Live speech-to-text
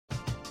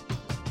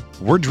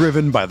We're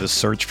driven by the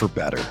search for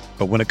better.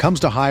 But when it comes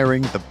to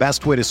hiring, the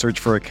best way to search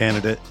for a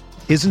candidate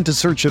isn't to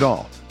search at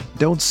all.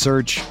 Don't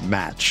search,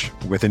 match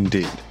with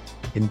Indeed.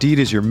 Indeed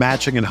is your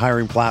matching and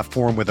hiring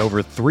platform with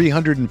over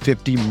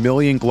 350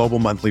 million global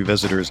monthly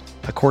visitors,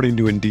 according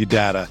to Indeed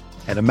data,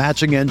 and a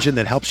matching engine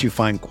that helps you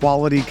find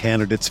quality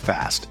candidates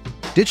fast.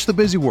 Ditch the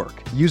busy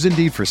work. Use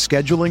Indeed for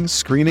scheduling,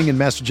 screening, and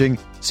messaging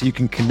so you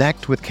can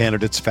connect with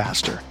candidates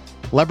faster.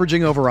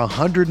 Leveraging over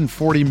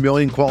 140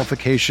 million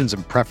qualifications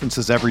and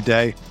preferences every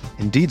day,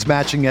 Indeed's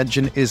matching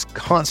engine is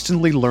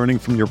constantly learning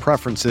from your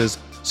preferences,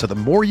 so the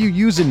more you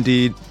use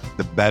Indeed,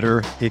 the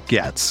better it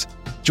gets.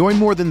 Join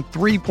more than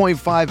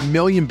 3.5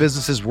 million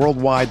businesses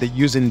worldwide that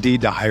use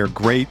Indeed to hire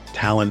great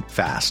talent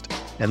fast.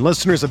 And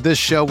listeners of this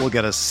show will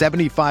get a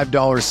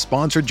 $75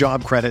 sponsored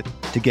job credit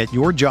to get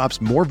your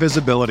jobs more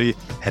visibility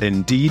at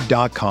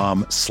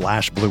Indeed.com/Blue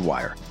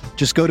Wire.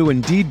 Just go to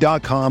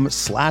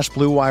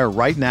Indeed.com/Blue Wire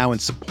right now and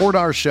support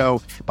our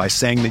show by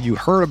saying that you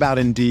heard about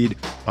Indeed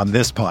on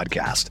this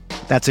podcast.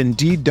 That's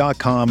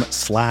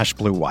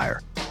Indeed.com/Blue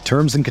Wire.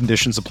 Terms and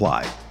conditions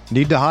apply.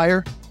 Need to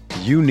hire?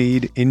 You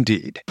need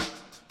Indeed.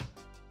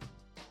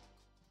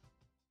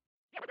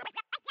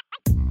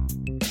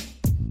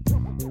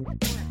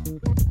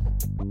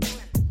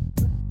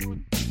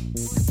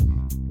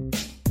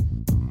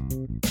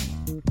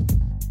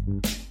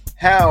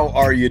 How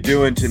are you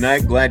doing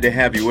tonight? Glad to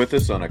have you with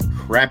us on a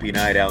crappy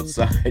night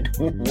outside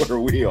where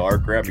we are.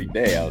 Crappy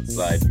day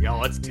outside.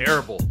 Yo, it's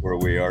terrible. Where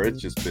we are. It's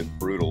just been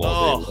brutal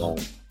all day long.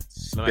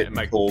 Spitting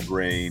cold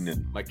rain.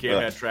 And my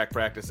kid had track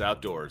practice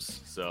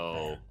outdoors,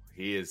 so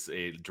he is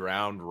a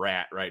drowned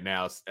rat right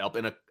now, up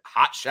in a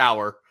hot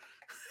shower,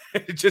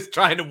 just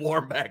trying to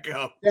warm back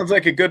up. Sounds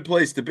like a good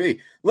place to be.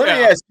 Let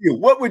me ask you,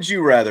 what would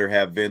you rather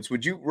have, Vince?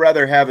 Would you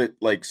rather have it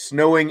like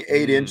snowing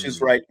 8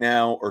 inches right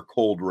now or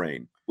cold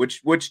rain?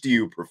 Which do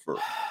you prefer?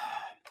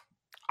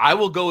 I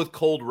will go with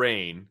cold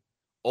rain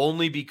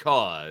only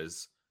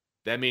because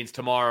that means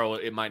tomorrow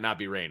it might not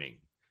be raining.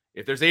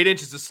 If there's 8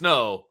 inches of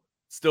snow,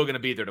 it's still going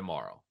to be there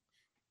tomorrow.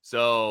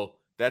 So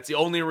that's the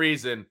only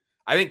reason.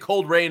 I think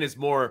cold rain is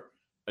more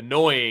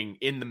annoying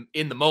in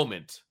the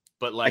moment,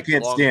 but like I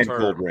can't stand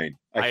cold rain.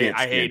 I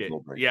hate it.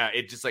 Yeah,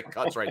 it just like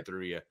cuts right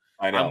through you.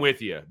 I know. I'm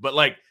with you. But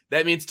like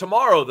that means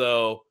tomorrow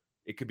though,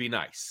 it could be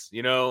nice.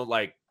 You know,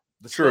 like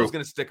the snow's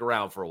going to stick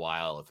around for a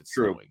while if it's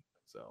snowing.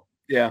 So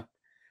yeah,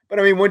 but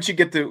I mean, once you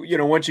get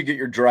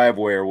your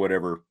driveway or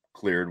whatever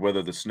cleared,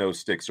 whether the snow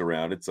sticks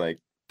around, it's like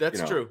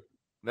that's true.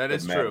 That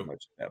is true.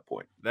 Much at that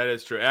point, that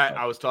is true.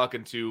 I was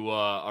talking to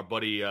our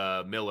buddy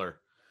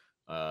Miller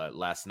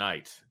last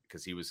night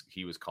because he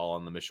was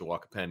calling the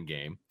Mishawaka Penn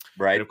game,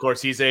 right? And of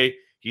course, he's the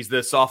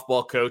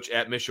softball coach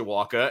at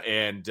Mishawaka,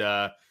 and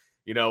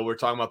we're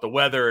talking about the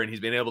weather, and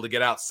he's been able to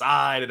get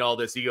outside and all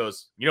this. He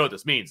goes, "You know what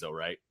this means, though,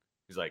 right?"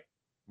 He's like,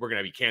 we're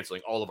going to be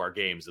canceling all of our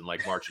games in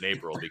like March and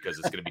April because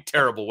it's going to be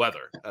terrible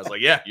weather. I was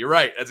like, yeah, you're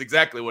right. That's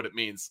exactly what it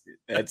means.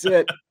 That's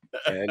it.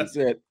 That's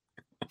it.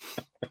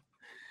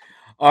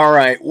 All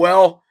right.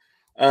 Well,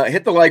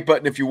 hit the like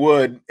button if you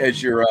would,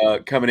 as you're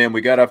coming in.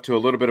 We got off to a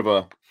little bit of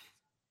a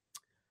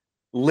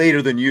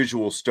later than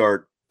usual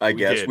start, I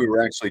guess. We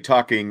were actually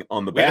talking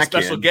on the back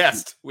end.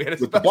 Guest. We had a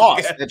with the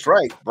boss. Guest. That's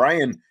right.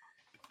 Brian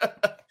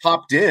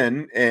hopped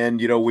in, and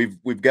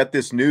we've got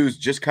this news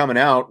just coming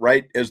out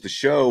right as the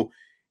show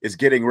is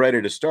getting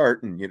ready to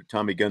start, and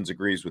Tommy Guns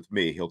agrees with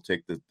me. He'll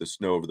take the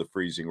snow over the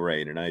freezing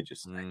rain, and I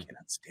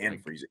cannot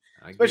stand freezing,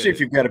 especially if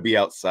you've got to be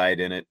outside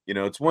in it.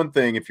 It's one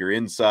thing if you're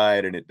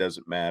inside and it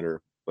doesn't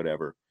matter,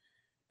 whatever.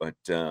 But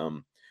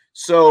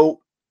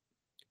so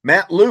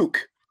Matt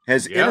Luke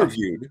has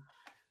interviewed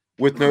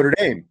with Notre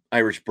Dame.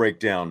 Irish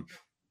Breakdown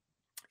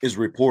is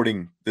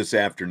reporting this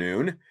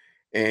afternoon,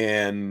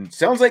 and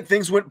sounds like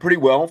things went pretty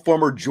well.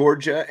 Former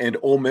Georgia and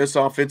Ole Miss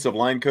offensive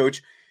line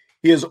coach.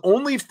 He is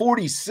only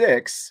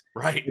 46.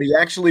 Right. He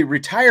actually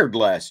retired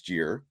last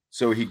year,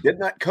 so he did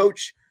not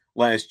coach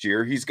last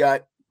year. He's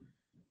got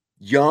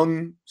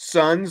young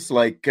sons,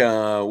 like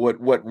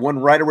one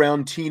right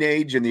around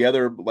teenage and the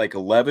other like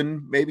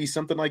 11, maybe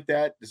something like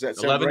that. Does that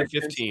sound 11 right?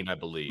 and 15, I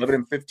believe. 11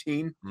 and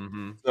 15.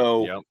 Mm-hmm.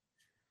 So,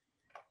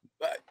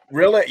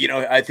 really,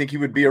 I think he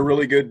would be a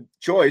really good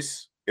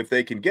choice if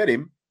they can get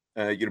him.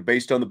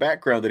 Based on the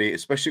background that he,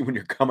 especially when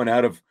you're coming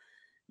out of,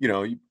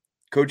 you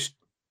coached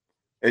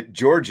at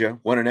Georgia,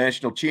 won a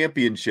national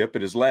championship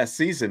in his last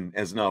season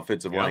as an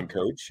offensive line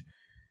coach.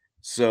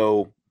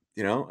 So,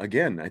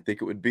 again, I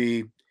think it would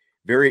be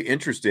very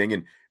interesting.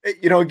 And,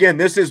 again,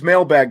 this is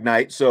mailbag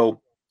night.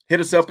 So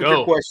hit us up with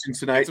your questions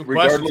tonight,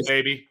 regardless,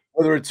 baby.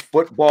 Whether it's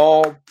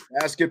football,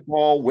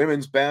 basketball,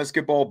 women's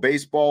basketball,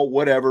 baseball,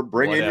 whatever.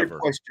 Bring in your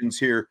questions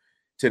here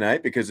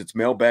tonight because it's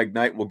mailbag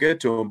night. We'll get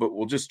to them, but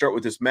we'll just start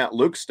with this Matt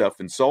Luke stuff.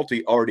 And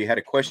Salty already had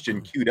a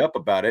question queued up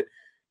about it.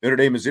 Notre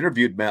Dame has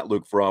interviewed Matt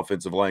Luke for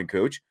offensive line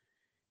coach.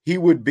 He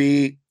would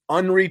be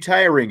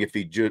unretiring if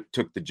he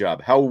took the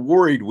job. How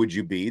worried would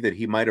you be that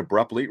he might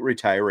abruptly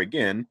retire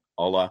again,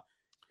 a la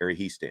Harry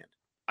Hiestand?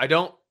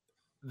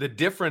 The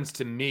difference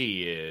to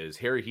me is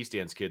Harry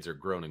Hiestand's kids are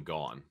grown and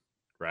gone,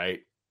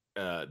 right?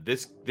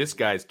 this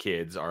guy's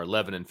kids are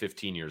 11 and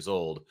 15 years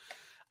old.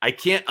 I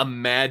can't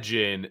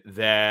imagine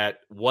that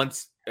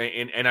once,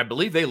 and I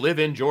believe they live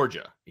in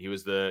Georgia. He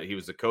was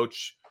the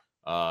coach.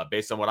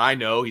 Based on what I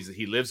know,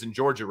 he lives in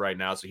Georgia right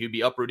now, so he'd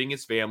be uprooting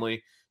his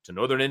family to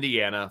Northern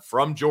Indiana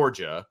from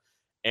Georgia,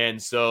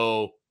 and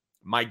so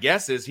my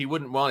guess is he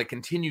wouldn't want to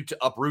continue to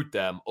uproot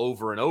them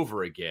over and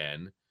over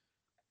again.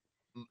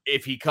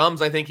 If he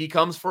comes, I think he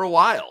comes for a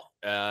while,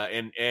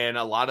 and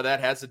a lot of that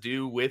has to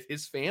do with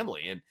his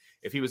family. And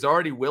if he was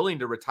already willing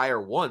to retire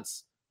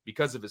once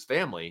because of his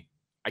family,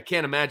 I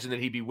can't imagine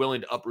that he'd be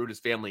willing to uproot his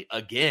family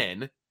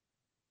again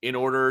in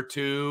order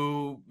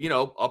to,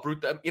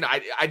 uproot them.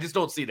 I just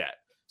don't see that.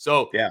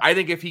 So yeah. I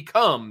think if he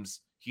comes,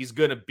 he's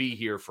going to be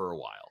here for a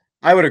while.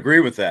 I would agree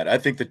with that. I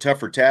think the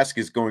tougher task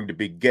is going to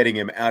be getting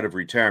him out of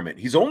retirement.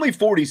 He's only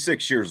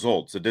 46 years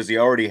old. So does he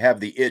already have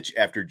the itch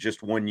after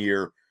just 1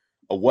 year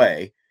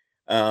away?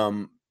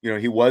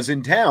 He was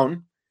in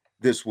town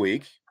this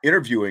week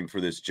interviewing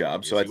for this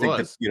job. Yes, so I think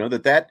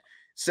that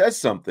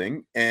says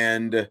something.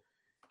 And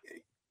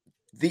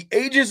the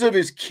ages of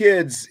his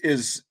kids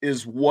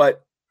is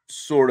what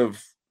sort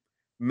of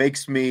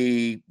makes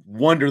me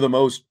wonder the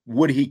most,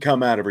 would he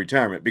come out of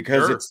retirement?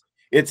 Because sure.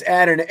 It's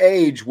at an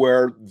age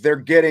where they're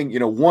getting,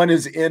 one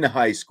is in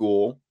high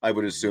school, I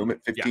would assume at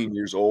 15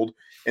 years old,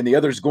 and the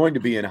other's going to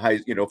be in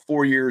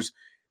 4 years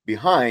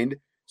behind.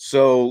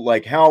 So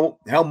like how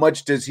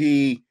much does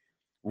he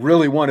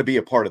really want to be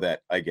a part of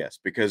that, I guess?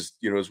 Because,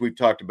 as we've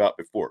talked about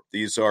before,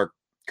 these are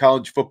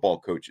college football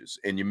coaches,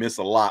 and you miss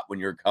a lot when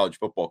you're a college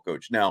football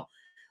coach. Now,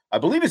 I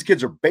believe his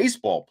kids are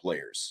baseball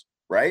players,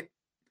 right?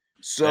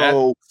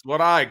 So that's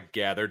what I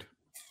gathered.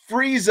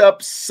 Frees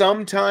up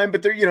some time,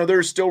 but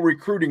there's still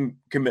recruiting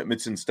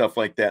commitments and stuff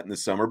like that in the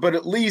summer. But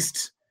at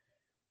least,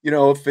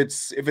 if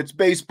it's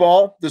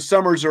baseball, the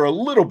summers are a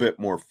little bit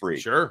more free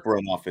for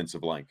an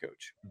offensive line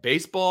coach.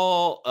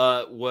 Baseball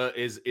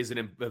is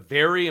a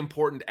very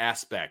important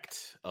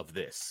aspect of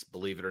this,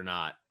 believe it or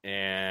not.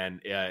 And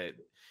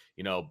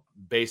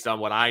based on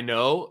what I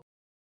know,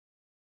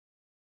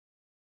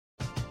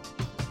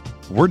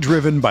 we're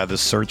driven by the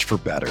search for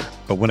better.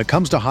 But when it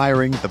comes to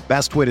hiring, the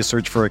best way to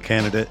search for a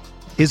candidate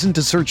isn't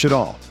to search at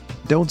all.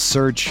 Don't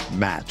search,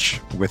 match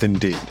with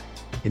Indeed.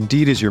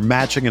 Indeed is your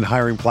matching and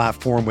hiring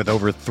platform with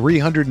over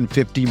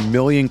 350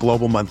 million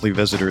global monthly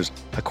visitors,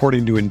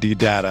 according to Indeed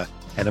data,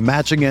 and a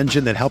matching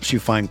engine that helps you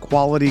find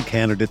quality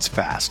candidates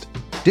fast.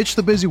 Ditch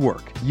the busy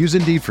work. Use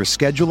Indeed for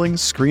scheduling,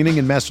 screening,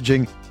 and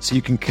messaging so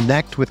you can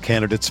connect with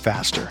candidates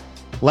faster.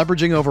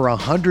 Leveraging over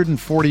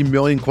 140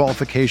 million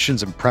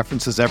qualifications and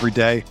preferences every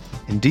day,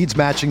 Indeed's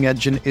matching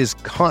engine is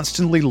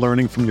constantly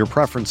learning from your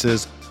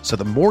preferences, so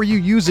the more you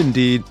use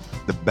Indeed,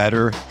 the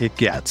better it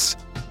gets.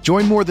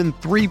 Join more than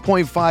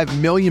 3.5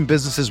 million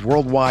businesses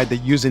worldwide that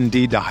use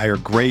Indeed to hire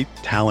great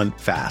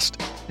talent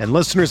fast. And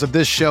listeners of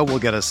this show will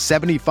get a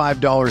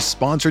 $75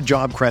 sponsored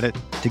job credit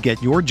to get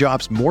your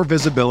jobs more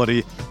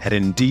visibility at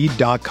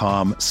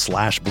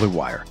Indeed.com/Blue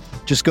Wire.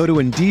 Just go to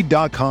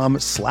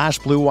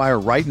Indeed.com/Blue Wire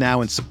right now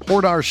and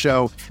support our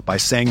show by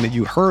saying that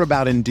you heard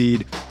about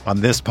Indeed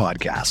on this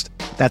podcast.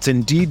 That's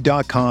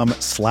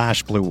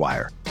Indeed.com/Blue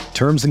Wire.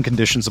 Terms and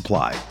conditions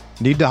apply.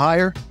 Need to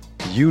hire?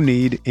 You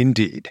need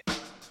Indeed.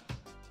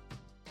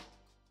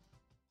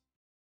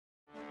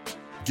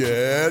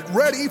 Get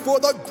ready for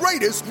the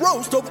greatest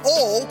roast of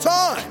all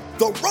time.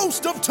 The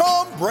Roast of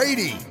Tom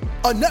Brady.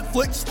 A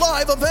Netflix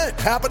live event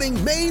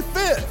happening May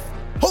 5th.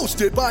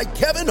 Hosted by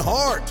Kevin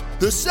Hart,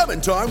 the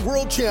 7-time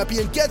world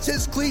champion gets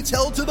his cleats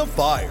held to the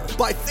fire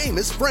by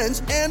famous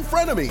friends and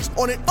frenemies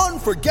on an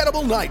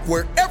unforgettable night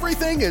where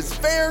everything is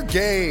fair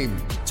game.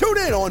 Tune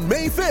in on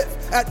May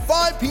 5th at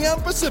 5 p.m.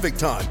 Pacific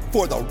time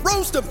for the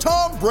Roast of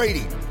Tom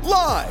Brady,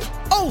 live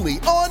only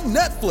on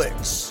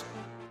Netflix.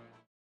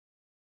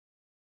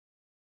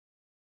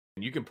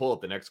 You can pull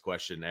up the next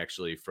question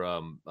actually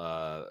from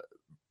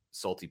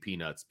Salty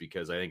Peanuts,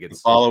 because I think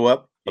it's follow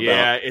up.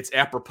 Yeah, it's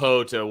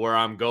apropos to where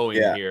I'm going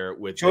here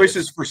with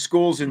choices for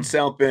schools in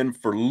South Bend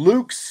for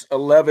Luke's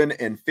 11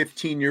 and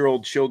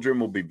 15-year-old children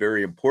will be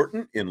very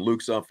important in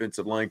Luke's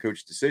offensive line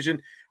coach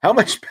decision. How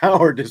much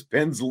power does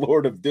Penn's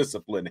Lord of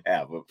Discipline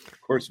have? Of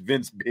course,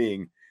 Vince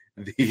being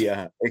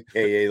the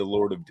AKA the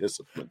Lord of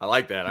Discipline. I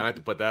like that. I have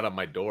to put that on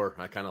my door.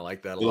 I kind of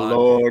like that a lot.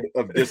 Lord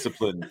of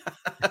Discipline.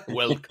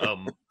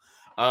 Welcome.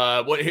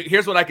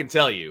 Here's what I can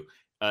tell you.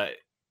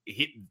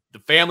 The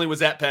family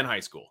was at Penn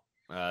High School.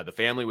 The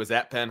family was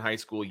at Penn High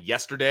School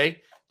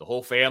yesterday. The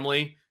whole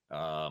family,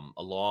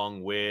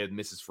 along with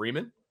Mrs.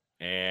 Freeman,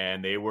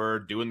 and they were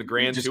doing the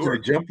grand tour. Just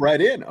going to jump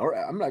right in. All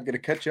right, I'm not going to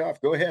cut you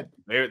off. Go ahead.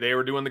 They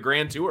were doing the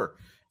grand tour,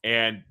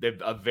 and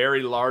a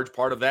very large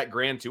part of that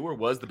grand tour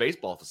was the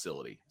baseball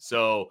facility.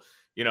 So,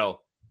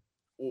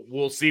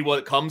 we'll see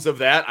what comes of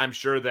that. I'm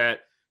sure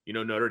that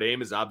Notre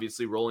Dame is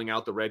obviously rolling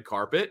out the red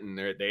carpet, and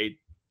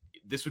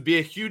this would be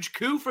a huge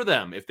coup for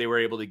them if they were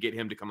able to get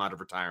him to come out of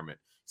retirement.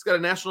 He's got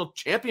a national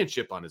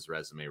championship on his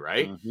resume,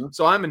 right? Mm-hmm.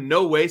 So I'm in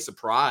no way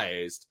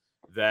surprised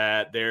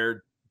that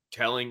they're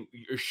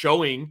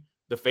showing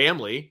the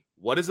family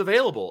what is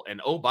available.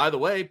 And oh, by the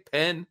way,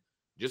 Penn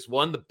just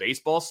won the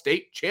baseball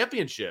state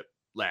championship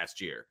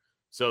last year.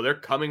 So they're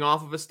coming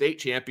off of a state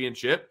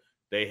championship.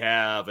 They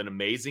have an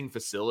amazing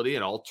facility,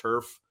 an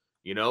all-turf,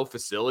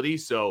 facility.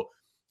 So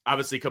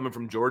obviously coming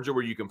from Georgia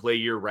where you can play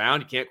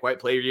year-round, you can't quite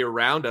play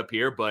year-round up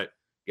here. But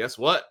guess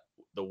what?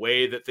 The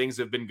way that things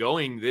have been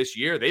going this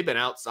year, they've been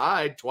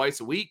outside twice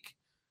a week,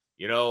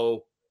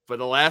 for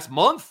the last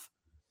month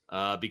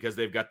because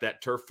they've got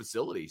that turf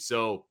facility.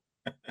 So,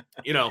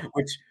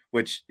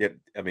 which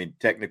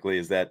technically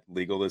is that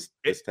legal this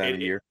time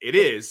of year? It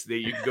is.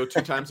 You can go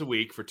 2 times a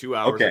week for 2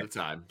 hours at a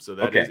time. So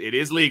it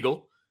is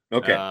legal.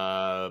 Okay.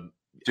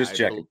 Just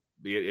checking.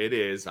 It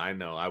is. I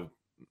know.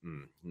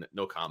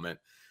 No comment.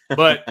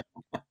 But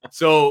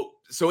so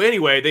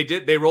anyway,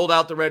 they rolled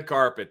out the red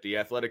carpet. The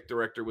athletic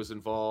director was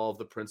involved,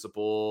 the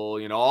principal,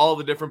 all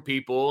the different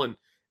people.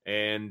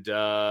 And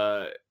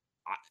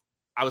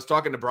I was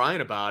talking to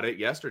Brian about it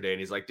yesterday, and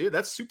he's like, dude,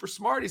 that's super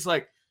smart. He's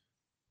like,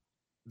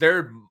 there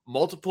are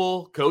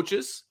multiple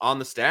coaches on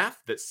the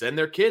staff that send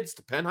their kids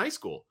to Penn High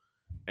School.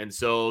 And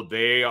so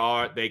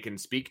they can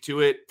speak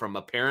to it from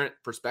a parent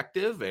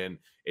perspective, and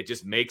it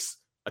just makes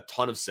a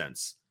ton of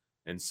sense.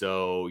 And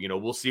so,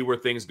 we'll see where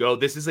things go.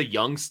 This is a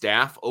young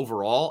staff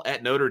overall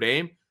at Notre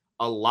Dame.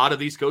 A lot of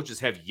these coaches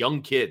have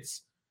young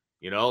kids.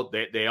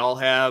 They all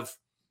have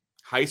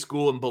high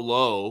school and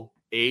below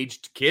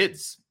aged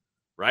kids,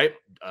 right?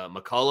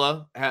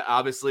 McCullough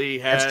obviously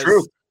has That's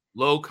true.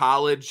 Low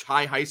college,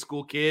 high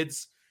school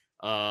kids.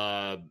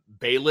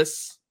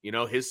 Bayless,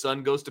 his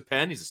son goes to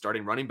Penn. He's a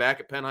starting running back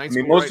at Penn High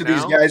School. Most of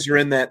these guys are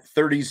in that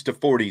 30s to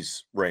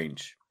 40s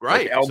range.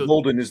 Right. Like Al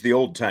Golden is the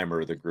old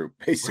timer of the group,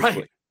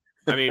 basically.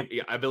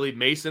 Right. I believe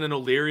Mason and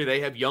O'Leary, they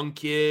have young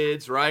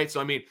kids, right?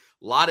 So, a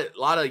lot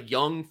of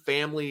young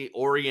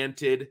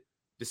family-oriented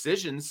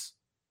decisions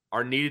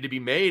are needed to be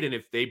made. And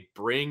if they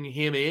bring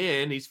him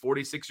in, he's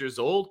 46 years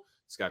old.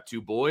 He's got 2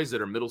 boys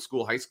that are middle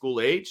school, high school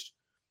aged.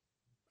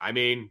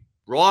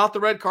 Roll out the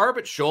red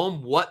carpet, show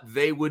them what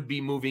they would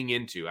be moving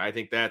into. I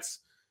think that's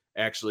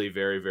actually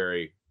very,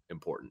 very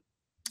important.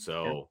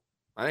 So,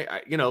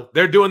 I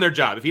they're doing their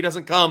job. If he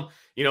doesn't come,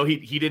 he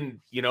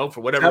didn't,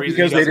 for whatever reason.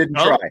 Because they didn't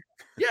try.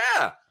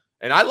 Yeah.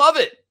 And I love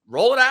it.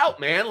 Roll it out,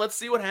 man. Let's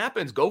see what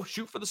happens. Go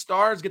shoot for the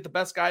stars, get the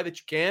best guy that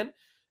you can.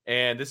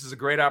 And this is a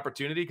great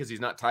opportunity because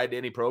he's not tied to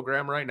any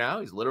program right now.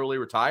 He's literally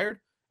retired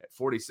at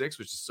 46,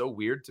 which is so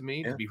weird to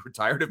me to be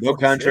retired at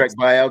 46. No contract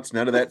buyouts,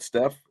 none of that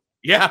stuff.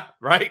 Yeah,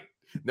 right.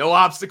 No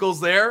obstacles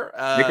there.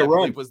 Make a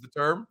run was the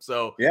term.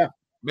 So yeah,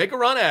 make a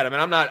run at him.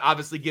 And I'm not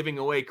obviously giving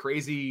away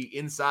crazy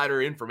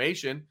insider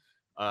information.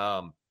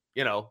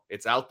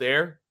 It's out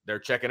there. They're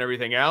checking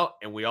everything out.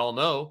 And we all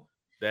know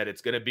that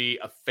it's going to be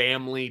a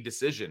family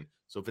decision.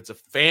 So if it's a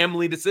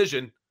family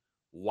decision,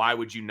 why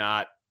would you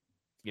not,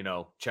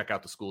 check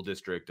out the school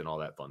district and all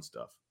that fun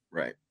stuff?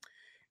 Right.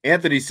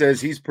 Anthony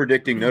says he's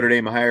predicting Notre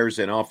Dame hires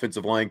an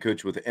offensive line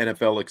coach with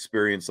NFL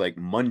experience like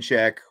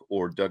Munchak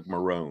or Doug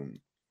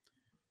Marrone.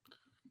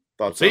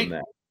 Thoughts on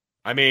that?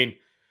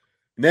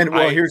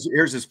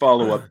 Here's his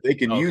follow-up. They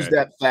can use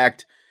that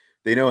fact.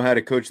 They know how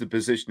to coach the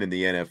position in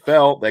the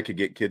NFL. That could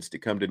get kids to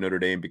come to Notre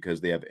Dame because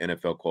they have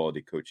NFL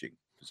quality coaching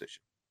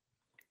position.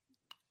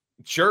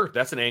 Sure,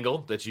 that's an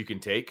angle that you can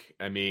take.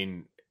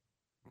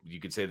 You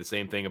could say the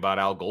same thing about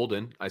Al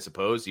Golden, I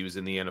suppose. He was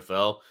in the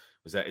NFL.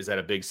 Is that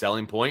a big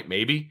selling point?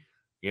 Maybe.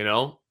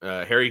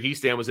 Harry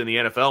Hiestand was in the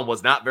NFL and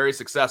was not very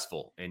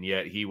successful, and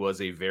yet he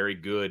was a very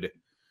good,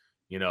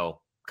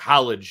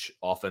 college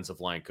offensive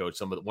line coach,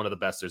 one of the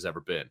best there's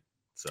ever been.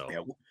 So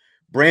yeah.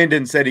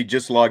 Brandon said he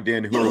just logged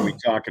in. Who are we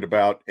talking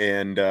about?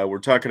 And we're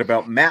talking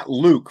about Matt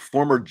Luke,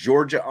 former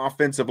Georgia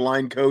offensive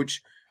line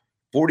coach,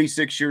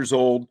 46 years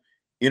old,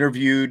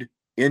 interviewed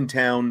in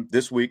town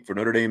this week for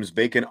Notre Dame's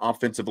vacant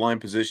offensive line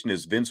position.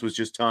 As Vince was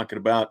just talking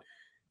about,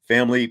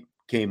 family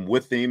came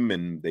with him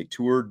and they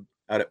toured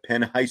out at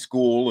Penn High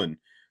School and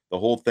the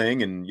whole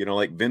thing. And,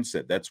 like Vince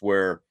said, that's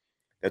where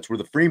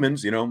the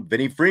Freemans,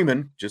 Vinny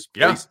Freeman just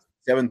placed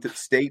 7th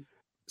state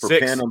for 6th.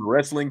 Penn on the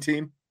wrestling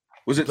team.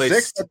 Was it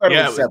 6th? I thought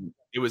it was 7th.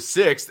 It was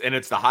 6th, and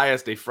it's the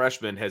highest a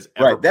freshman has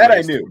ever. Right, that I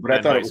knew, but I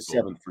thought it was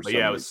 7th for some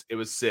reason. It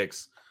was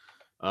 6th.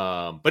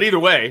 But either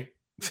way,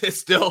 it's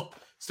still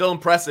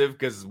impressive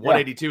because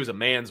 182 is a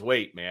man's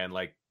weight, man.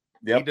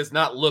 He does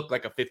not look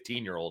like a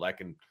 15-year-old. I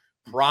can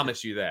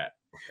promise you that.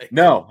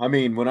 No,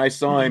 when I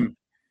saw him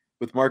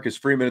with Marcus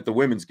Freeman at the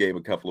women's game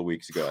a couple of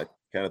weeks ago, I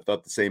kind of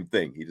thought the same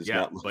thing. He does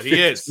not look. But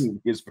he is.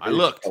 I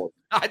looked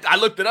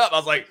it up. I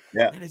was like,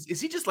 man,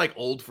 is he just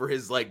old for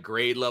his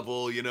grade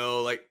level?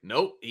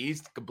 Nope,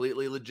 he's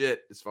completely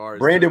legit as far as.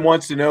 Brandon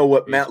wants to know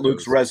what Matt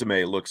Luke's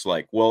resume looks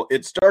like. Well,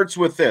 it starts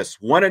with this: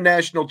 won a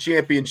national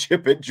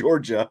championship at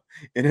Georgia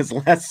in his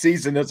last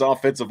season as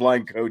offensive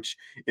line coach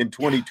in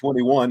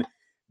 2021.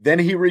 Then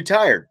he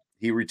retired.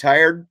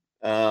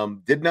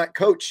 Did not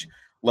coach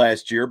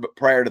last year, but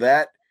prior to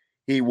that,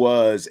 he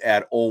was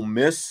at Ole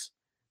Miss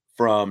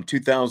from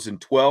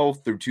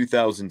 2012 through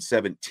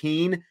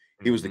 2017.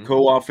 He was the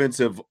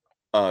co-offensive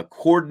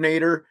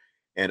coordinator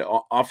and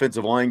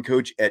offensive line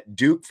coach at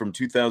Duke from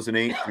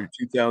 2008 through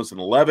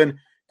 2011.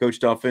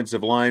 coached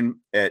offensive line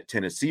at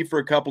Tennessee for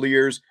a couple of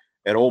years,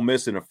 at Ole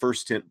Miss in a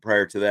first stint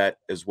prior to that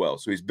as well.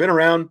 So he's been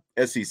around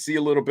SEC a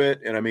little bit.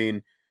 And I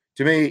mean,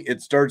 to me,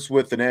 it starts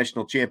with the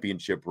national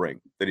championship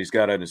ring that he's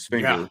got on his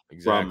finger. Yeah,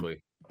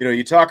 exactly.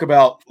 You talk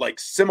about like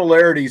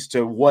similarities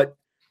to what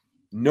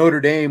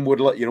Notre Dame would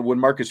let, when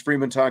Marcus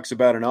Freeman talks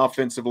about an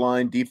offensive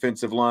line,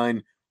 defensive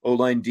line,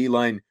 O-line,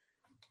 D-line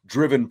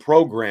driven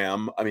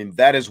program. I mean,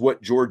 that is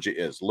what Georgia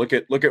is. Look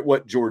at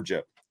what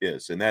Georgia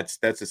is. And that's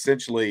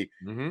essentially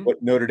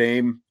what Notre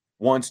Dame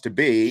wants to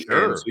be.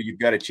 Sure. And so you've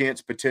got a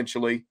chance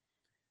potentially,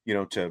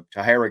 to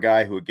hire a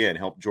guy who, again,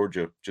 helped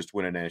Georgia just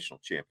win a national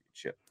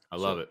championship. I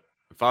love it.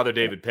 Father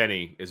David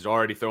Penny is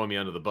already throwing me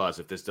under the bus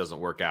if this doesn't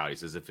work out. He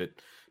says if he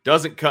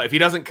doesn't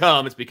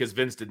come, it's because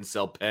Vince didn't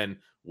sell Penn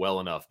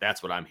well enough.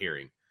 That's what I'm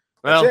hearing.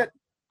 Well, That's it.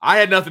 I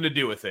had nothing to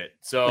do with it.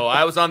 So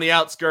I was on the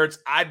outskirts.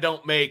 I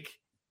don't make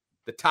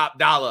the top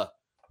dollar.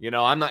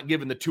 I'm not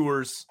giving the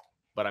tours,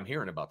 but I'm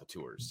hearing about the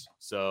tours.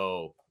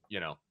 So,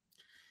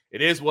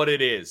 it is what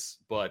it is.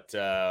 But,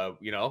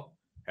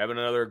 having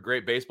another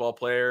great baseball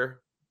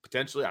player,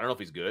 potentially, I don't know if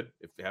he's good.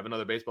 If they have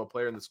another baseball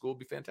player in the school, it'd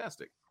be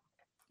fantastic.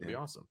 It'd be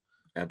awesome.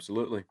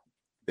 Absolutely.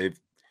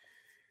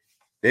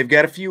 They've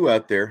got a few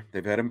out there.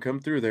 They've had them come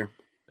through there.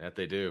 That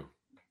they do.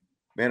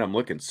 Man, I'm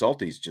looking.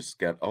 Salty's just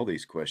got all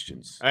these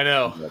questions. I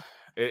know.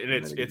 And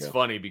it's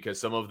funny because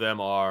some of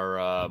them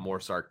are more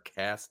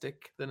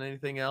sarcastic than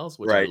anything else,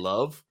 which I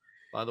love,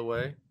 by the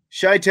way.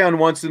 Chi-Town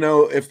wants to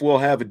know if we'll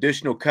have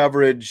additional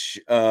coverage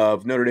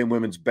of Notre Dame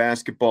women's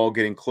basketball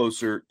getting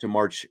closer to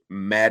March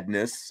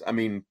Madness. I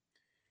mean,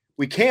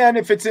 we can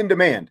if it's in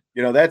demand.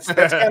 That's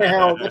kind of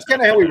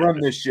how we run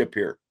this ship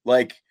here.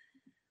 Like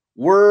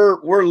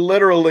we're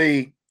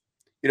literally,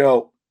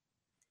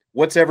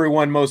 what's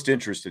everyone most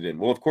interested in?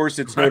 Well, of course,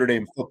 it's Notre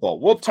Dame football.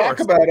 We'll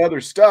talk about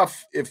other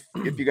stuff if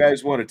you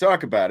guys want to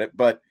talk about it,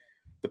 but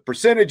the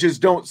percentages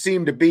don't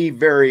seem to be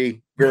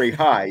very, very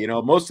high.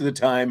 Most of the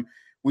time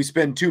we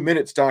spend 2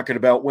 minutes talking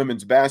about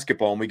women's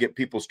basketball and we get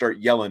people start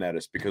yelling at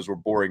us because we're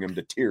boring them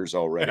to tears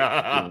already.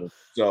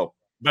 So,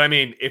 but I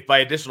mean, if by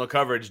additional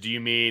coverage, do you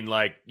mean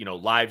like,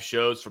 live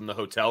shows from the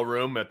hotel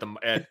room at the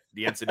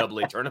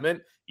NCAA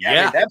tournament? Yeah,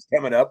 I mean, that's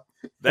coming up.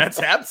 That's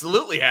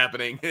absolutely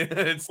happening.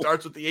 It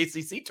starts with the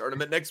ACC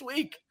tournament next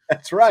week.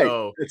 That's right.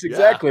 So, that's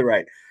exactly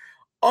right.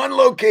 On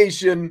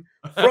location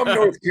from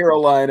North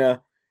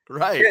Carolina.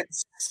 Right.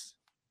 It's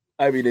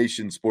Ivy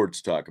Nation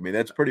Sports Talk. I mean,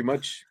 that's pretty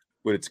much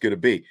what it's going to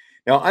be.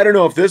 Now, I don't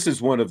know if this is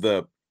one of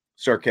the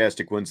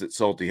sarcastic ones that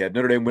Salty had.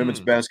 Notre Dame women's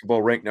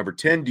basketball ranked number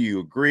 10. Do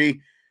you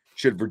agree?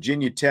 Should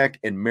Virginia Tech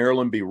and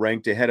Maryland be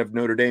ranked ahead of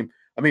Notre Dame?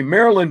 I mean,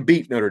 Maryland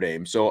beat Notre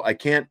Dame, so I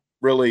can't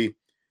really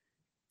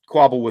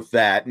quabble with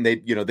that. And they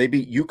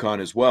beat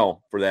UConn as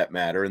well, for that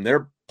matter, and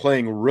they're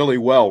playing really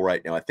well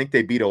right now. I think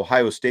they beat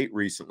Ohio State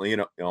recently,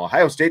 and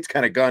Ohio State's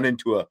kind of gone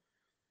into a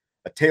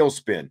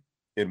tailspin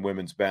in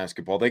women's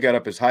basketball. They got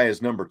up as high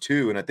as number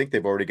 2, and I think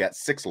they've already got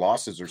 6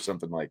 losses or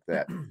something like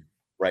that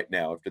right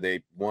now after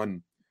they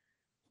won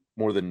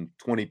more than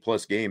 20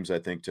 plus games, I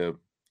think, to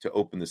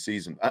open the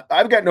season.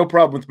 I've got no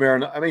problem with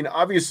Maryland. I mean,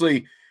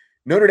 obviously,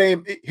 Notre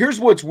Dame, here's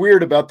what's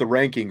weird about the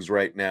rankings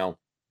right now,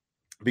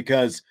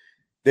 because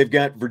they've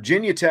got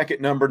Virginia Tech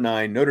at number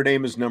 9, Notre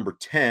Dame is number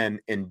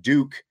 10, and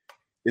Duke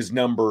is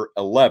number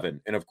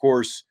 11. And of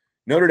course,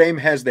 Notre Dame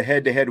has the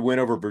head-to-head win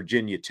over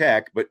Virginia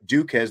Tech, but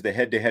Duke has the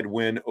head-to-head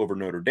win over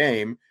Notre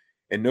Dame,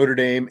 and Notre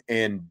Dame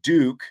and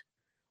Duke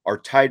are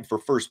tied for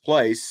first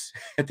place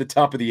at the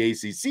top of the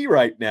ACC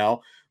right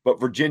now, but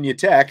Virginia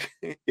Tech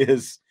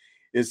is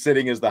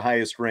sitting as the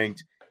highest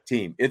ranked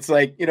team. It's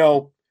like,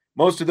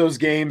 most of those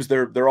games,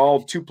 they're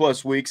all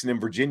 2+ weeks. And in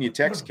Virginia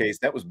Tech's case,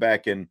 that was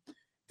back in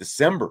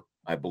December,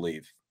 I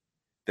believe.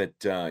 That,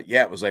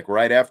 it was like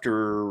right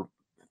after,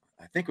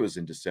 I think it was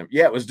in December.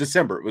 Yeah, it was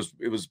December.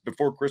 It was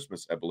before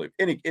Christmas, I believe.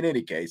 In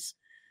any case,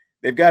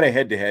 they've got a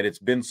head-to-head. It's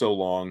been so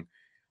long.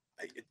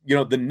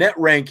 The net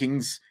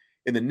rankings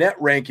that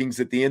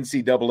the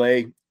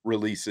NCAA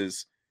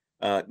releases,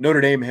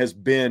 Notre Dame has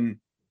been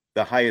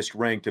the highest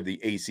ranked of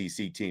the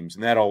ACC teams,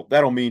 and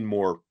that'll mean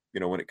more,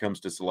 when it comes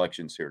to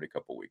selections here in a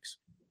couple weeks.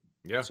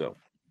 Yeah. So,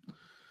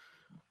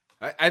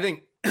 I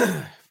think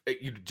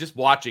you just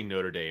watching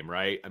Notre Dame,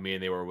 right? I mean,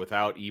 they were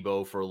without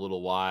Ebo for a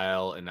little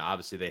while, and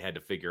obviously they had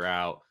to figure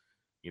out,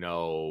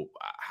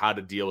 how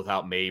to deal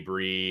without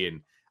Mabry,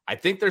 and I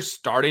think they're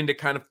starting to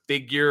kind of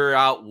figure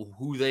out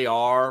who they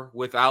are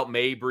without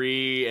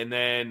Mabry, and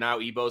then now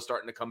Ebo's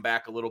starting to come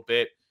back a little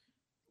bit.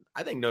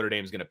 I think Notre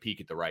Dame's going to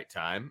peak at the right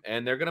time,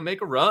 and they're going to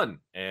make a run,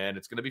 and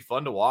it's going to be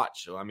fun to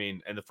watch. So, I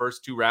mean, and the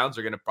first 2 rounds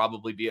are going to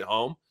probably be at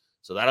home,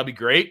 so that'll be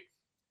great.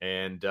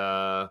 And,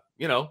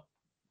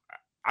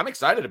 I'm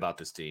excited about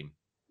this team.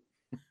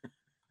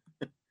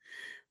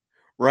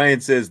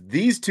 Ryan says,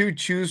 these two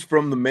choose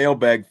from the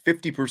mailbag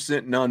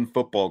 50%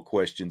 non-football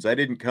questions. I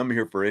didn't come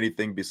here for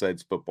anything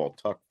besides football.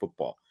 Talk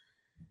football.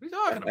 What are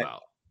you talking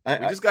about?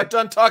 We just got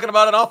done talking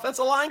about an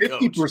offensive line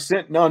coach.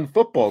 50%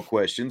 non-football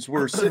questions.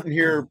 We're sitting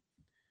here.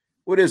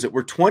 What is it?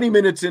 We're 20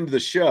 minutes into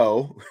the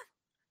show.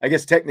 I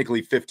guess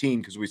technically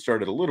 15 because we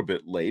started a little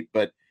bit late,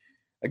 but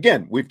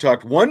Again, we've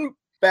talked one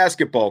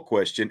basketball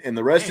question, and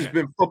the rest has Man.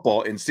 been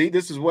football. And see,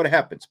 this is what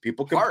happens.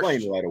 People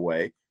complain Harsh. right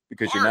away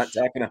because you're not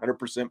Harsh. talking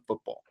 100%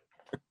 football.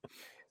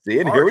 See,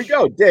 and here Harsh. we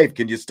go. Dave,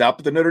 can you stop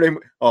at the Notre Dame?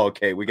 Oh,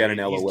 okay. We got an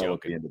He's LOL at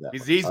joking. the end of that.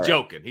 He's All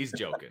joking. right. He's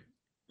joking.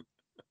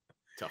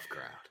 Tough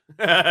crowd.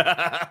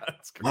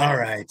 That's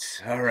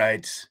great. All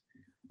right.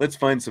 Let's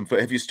find some.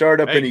 Have you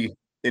started up Hey.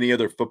 any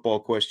other football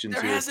questions?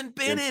 There here? hasn't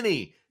been Vince?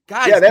 any.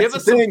 Guys, Yeah, that's give the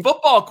us some thing.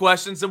 football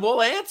questions and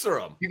we'll answer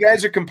them. You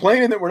guys are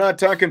complaining that we're not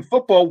talking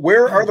football.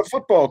 Where are the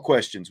football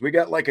questions? We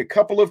got like a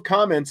couple of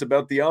comments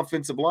about the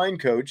offensive line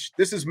coach.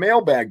 This is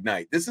mailbag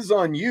night. This is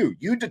on you.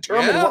 You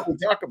determine what we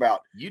talk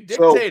about. You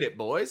dictate it,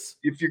 boys.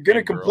 If you're going to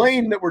And girls.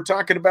 complain that we're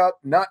talking about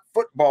not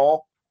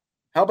football,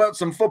 how about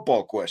some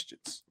football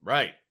questions?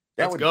 Right.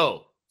 That Let's would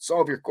go.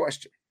 Solve your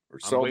question or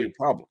solve your waiting.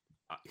 problem.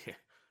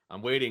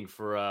 I'm waiting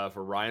for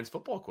Ryan's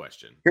football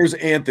question. Here's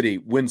Anthony.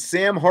 When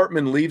Sam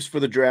Hartman leaves for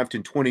the draft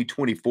in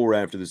 2024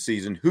 after the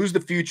season, who's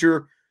the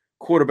future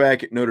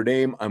quarterback at Notre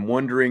Dame? I'm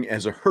wondering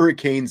as a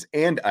Hurricanes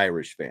and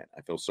Irish fan.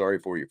 I feel sorry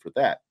for you for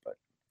that, but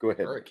go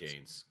ahead.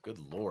 Hurricanes. Good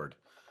Lord.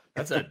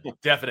 That's a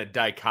definite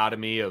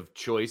dichotomy of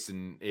choice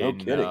in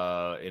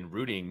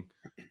rooting.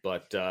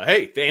 But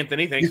hey,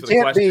 Anthony, thanks for the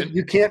question.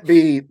 You can't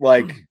be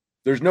like,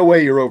 there's no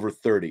way you're over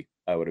 30,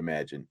 I would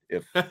imagine,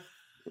 if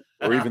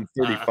or even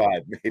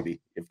 35,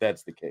 maybe, if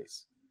that's the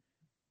case.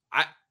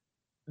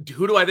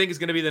 Who do I think is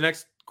going to be the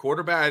next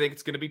quarterback? I think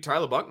it's going to be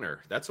Tyler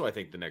Buchner. That's who I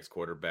think the next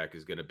quarterback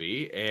is going to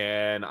be.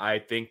 And I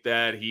think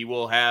that he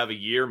will have a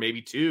year,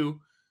 maybe two,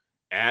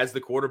 as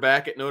the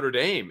quarterback at Notre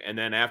Dame. And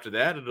then after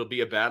that, it'll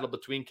be a battle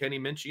between Kenny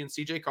Minchie and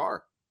CJ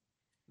Carr.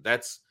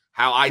 That's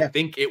how I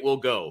think it will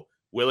go.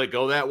 Will it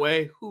go that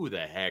way? Who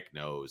the heck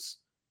knows?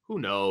 Who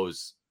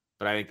knows?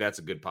 But I think that's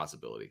a good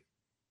possibility.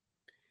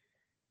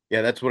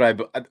 Yeah, that's what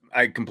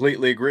I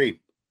completely agree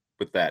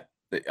with that.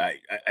 I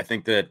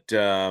think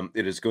that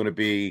it is going to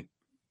be,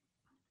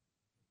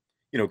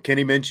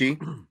 Kenny Minchie,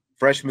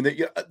 freshman.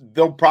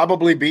 There'll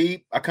probably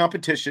be a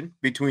competition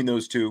between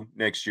those two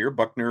next year,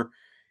 Buchner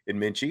and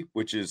Minchie,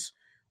 which is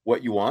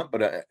what you want.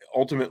 But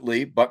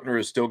ultimately, Buchner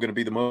is still going to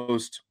be the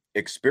most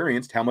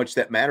experienced. How much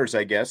that matters,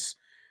 I guess,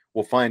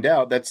 we'll find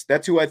out.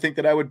 That's who I think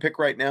that I would pick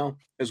right now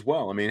as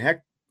well. I mean, heck,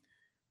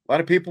 a lot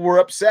of people were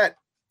upset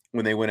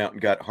when they went out and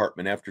got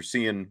Hartman after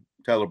seeing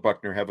Tyler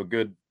Buchner have a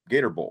good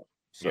Gator Bowl.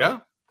 So. Yeah.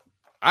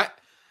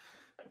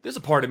 There's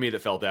a part of me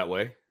that felt that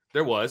way.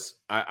 There was.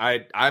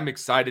 I'm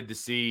excited to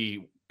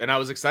see, and I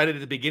was excited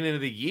at the beginning of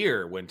the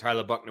year when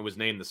Tyler Buchner was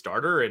named the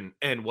starter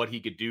and what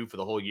he could do for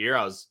the whole year.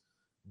 I was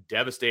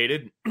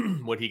devastated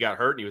when he got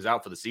hurt and he was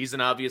out for the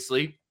season,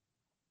 obviously.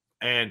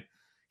 And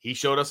he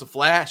showed us a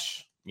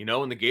flash,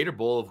 in the Gator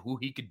Bowl of who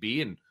he could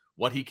be and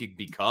what he could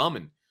become.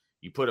 And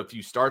you put a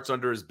few starts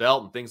under his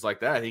belt and things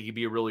like that, I think he'd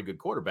be a really good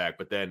quarterback.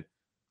 But then,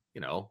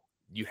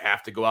 you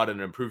have to go out and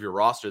improve your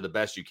roster the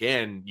best you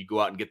can. You go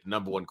out and get the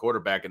number one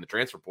quarterback in the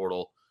transfer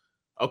portal.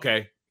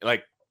 Okay.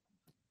 Like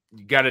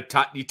you got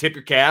to you tip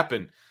your cap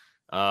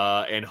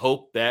and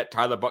hope that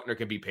Tyler Buchner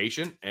can be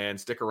patient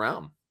and stick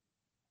around.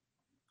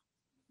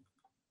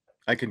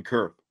 I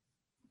concur.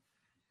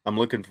 I'm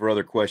looking for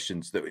other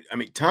questions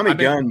Tommy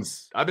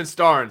Guns. I've been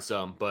starring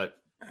some, but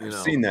I've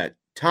seen that.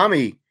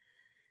 Tommy,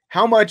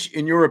 how much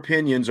in your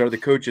opinions are the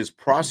coaches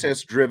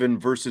process driven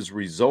versus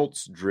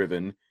results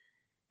driven?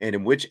 And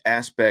in which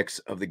aspects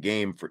of the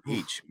game for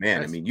each?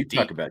 Man, you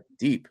talk about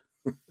deep.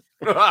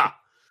 That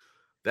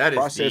is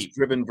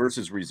process-driven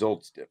versus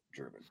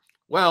results-driven.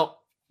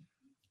 Well,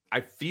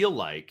 I feel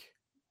like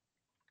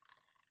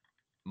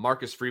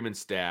Marcus Freeman's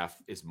staff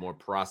is more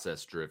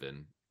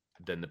process-driven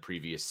than the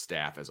previous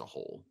staff as a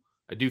whole.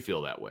 I do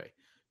feel that way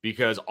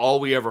because all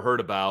we ever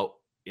heard about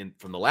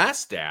from the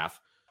last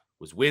staff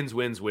was wins,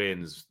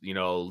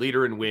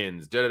 leader in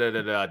wins,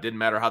 Didn't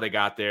matter how they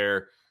got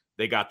there.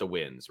 They got the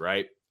wins,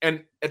 right?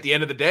 And at the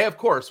end of the day, of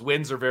course,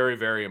 wins are very,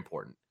 very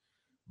important.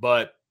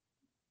 But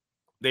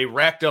they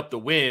racked up the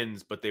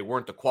wins, but they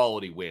weren't the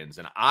quality wins.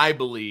 And I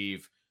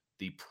believe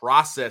the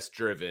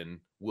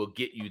process-driven will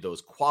get you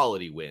those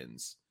quality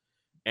wins.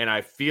 And I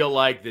feel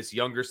like this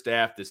younger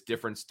staff, this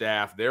different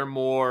staff, they're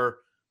more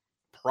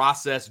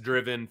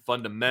process-driven,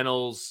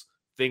 fundamentals,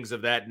 things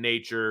of that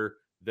nature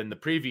than the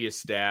previous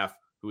staff,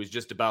 who is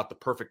just about the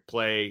perfect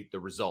play, the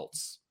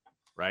results,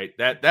 right?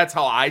 That's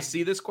how I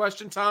see this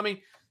question,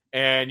 Tommy.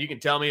 And you can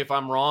tell me if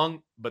I'm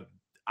wrong, but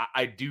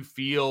I do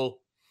feel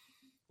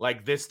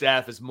like this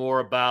staff is more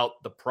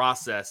about the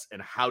process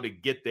and how to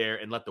get there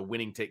and let the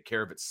winning take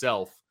care of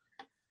itself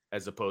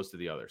as opposed to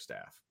the other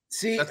staff.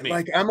 See,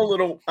 I'm a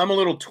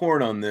little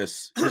torn on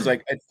this because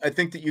I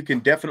think that you can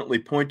definitely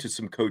point to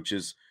some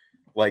coaches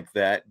like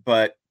that.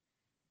 But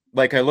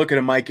like I look at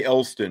a Mike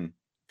Elston,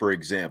 for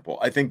example,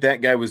 I think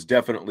that guy was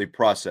definitely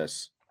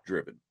process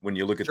driven when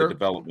you look at the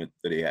development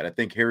that he had. I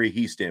think Harry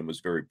Hiestand was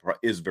very,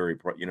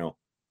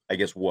 I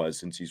guess was,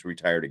 since he's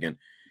retired again,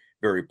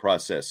 very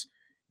process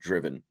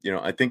driven.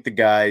 I think the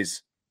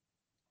guys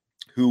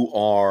who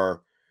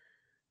are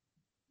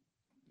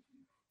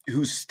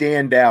who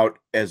stand out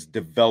as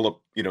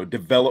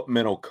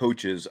developmental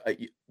coaches,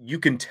 you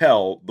can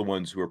tell the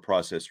ones who are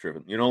process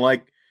driven.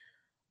 Like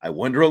I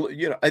wonder,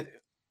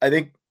 I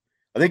think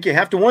you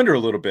have to wonder a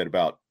little bit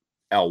about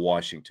Al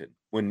Washington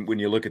when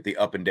you look at the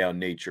up and down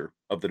nature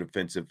of the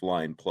defensive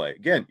line play.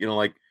 Again,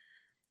 like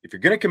if you're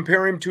going to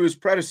compare him to his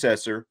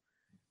predecessor,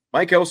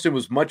 Mike Elston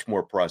was much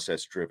more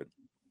process driven,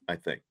 I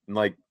think.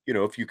 And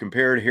if you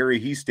compared Harry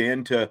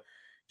Hiestand to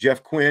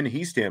Jeff Quinn,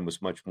 Hiestand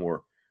was much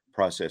more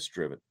process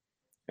driven.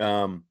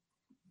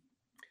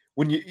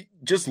 When you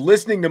just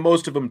listening to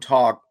most of them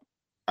talk,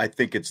 I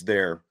think it's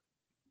there,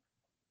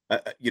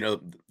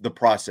 the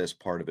process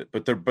part of it,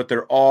 but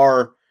there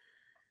are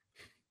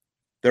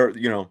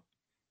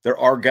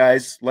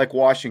guys like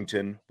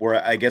Washington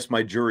where I guess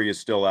my jury is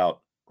still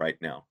out right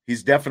now.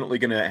 He's definitely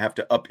going to have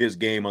to up his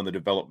game on the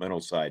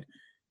developmental side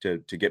to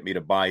get me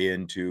to buy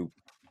into,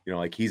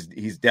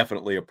 he's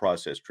definitely a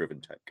process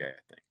driven type guy,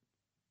 I think.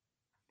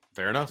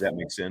 Fair enough. Does that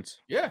make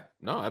sense? Yeah,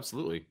 no,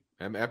 absolutely.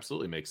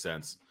 Absolutely makes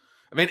sense.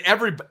 I mean,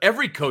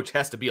 every coach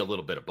has to be a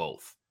little bit of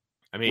both.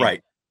 I mean,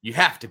 right. You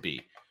have to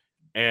be.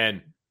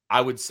 And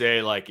I would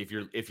say, like, if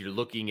you're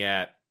looking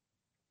at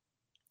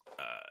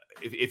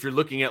if you're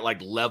looking at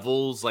like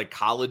levels, like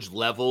college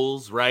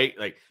levels, right?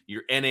 Like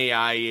your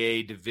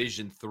NAIA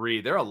Division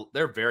III,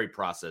 they're very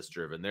process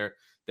driven.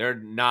 They're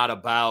not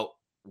about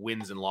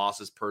wins and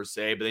losses per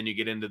se, but then you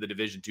get into the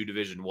Division II,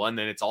 Division I,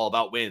 then it's all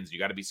about wins. You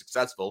got to be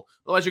successful,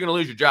 otherwise you're going to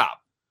lose your job,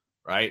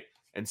 right?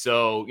 And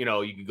so,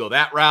 you can go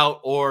that route,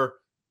 or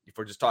if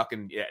we're just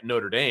talking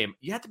Notre Dame,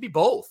 you have to be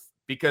both,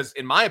 because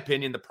in my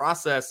opinion, the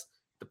process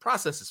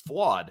is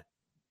flawed.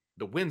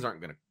 The wins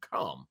aren't going to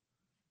come,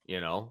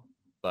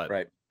 but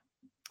right.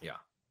 Yeah.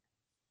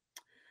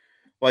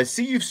 Well, I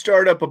see you've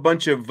started up a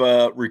bunch of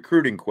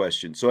recruiting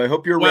questions, so I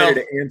hope you're ready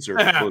to answer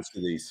most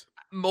of these.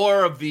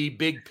 More of the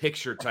big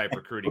picture type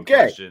recruiting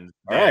questions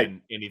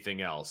than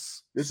anything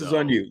else. This is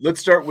on you. Let's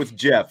start with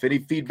Jeff. Any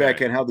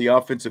feedback on how the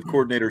offensive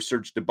coordinator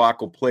search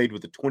debacle played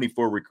with the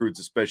 24 recruits,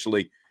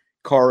 especially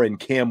Carr and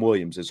Cam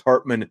Williams? Is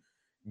Hartman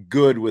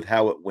good with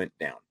how it went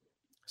down?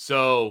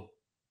 So,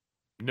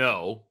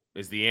 no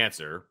is the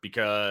answer,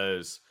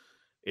 because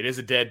it is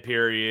a dead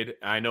period.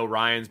 I know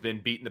Ryan's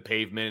been beating the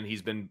pavement.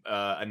 He's been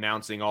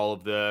announcing all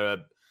of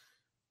the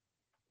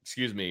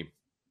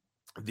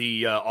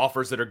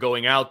offers that are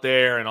going out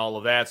there and all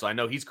of that. So I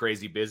know he's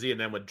crazy busy, and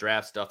then with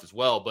draft stuff as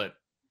well. But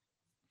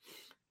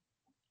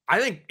I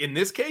think in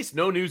this case,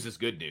 no news is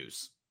good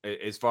news,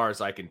 as far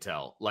as I can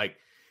tell. Like,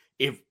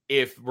 if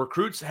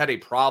recruits had a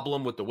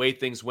problem with the way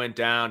things went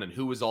down and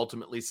who was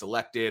ultimately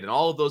selected and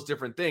all of those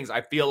different things,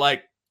 I feel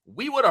like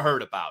we would have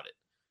heard about it.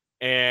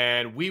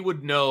 And we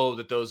would know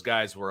that those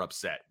guys were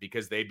upset,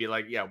 because they'd be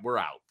like, yeah, we're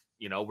out.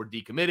 We're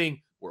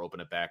decommitting. We're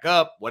opening it back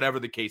up, whatever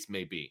the case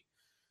may be.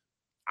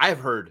 I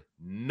have heard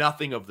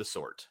nothing of the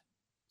sort.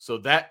 So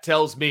that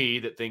tells me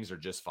that things are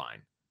just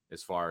fine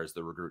as far as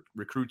the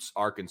recruits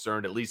are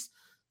concerned, at least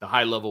the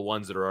high-level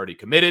ones that are already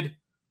committed.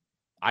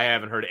 I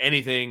haven't heard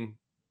anything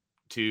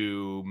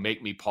to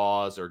make me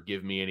pause or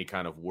give me any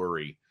kind of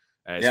worry.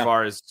 As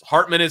far as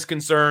Hartman is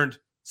concerned,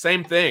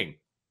 same thing.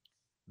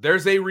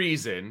 There's a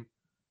reason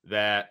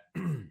that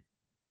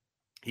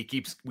we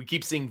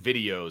keep seeing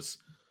videos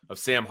of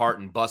Sam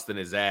Hartman busting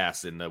his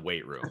ass in the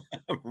weight room.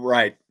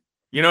 Right.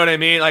 You know what I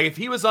mean? Like, if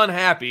he was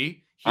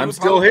unhappy, I'm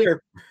still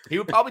here. He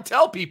would probably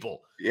tell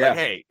people, yeah, like,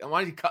 hey,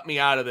 why don't you cut me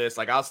out of this?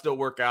 Like, I'll still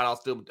work out. I'll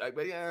still,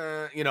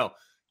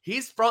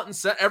 he's front and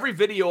center. Every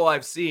video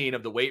I've seen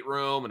of the weight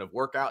room and of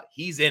workout,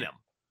 he's in him,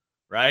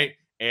 right?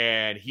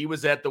 And he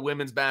was at the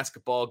women's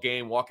basketball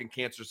game walking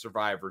cancer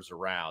survivors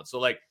around. So,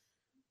 like,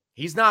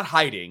 he's not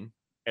hiding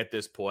at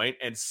this point.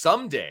 And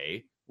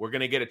someday we're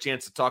going to get a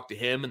chance to talk to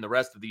him and the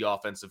rest of the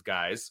offensive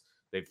guys.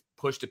 They've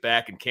pushed it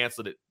back and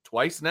canceled it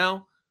twice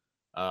now.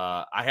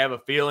 I have a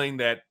feeling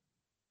that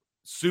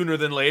sooner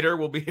than later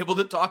we'll be able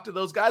to talk to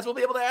those guys. We'll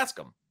be able to ask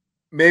them.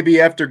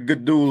 Maybe after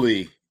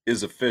Gaduli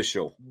is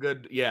official.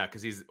 Good, yeah,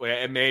 because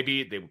and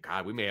maybe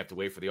we may have to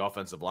wait for the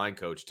offensive line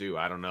coach too.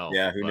 I don't know.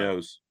 Yeah, who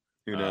knows?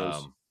 Who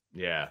knows?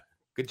 Yeah,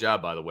 good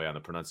job, by the way, on the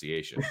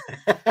pronunciation.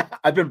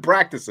 I've been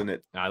practicing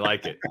it. I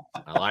like it.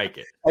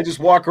 I just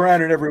walk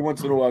around and every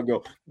once in a while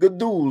go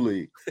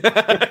Gaduli.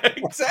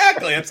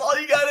 Exactly. That's all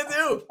you got to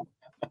do.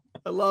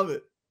 I love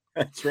it.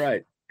 That's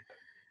right.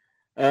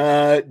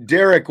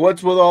 Derek,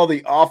 what's with all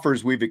the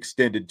offers we've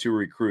extended to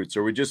recruits?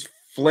 Are we just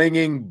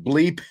flinging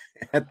bleep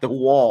at the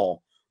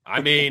wall? I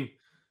mean,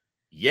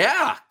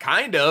 yeah,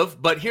 kind of.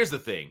 But here's the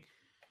thing.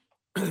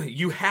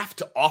 You have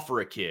to offer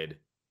a kid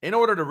in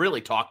order to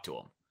really talk to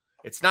him.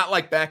 It's not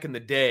like back in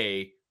the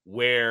day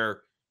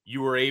where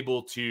you were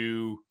able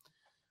to,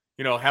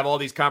 have all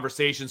these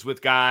conversations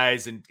with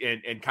guys and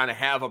kind of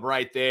have them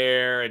right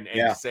there and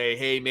say,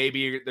 hey,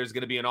 maybe there's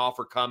going to be an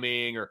offer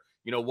coming or,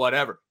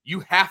 whatever.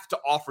 You have to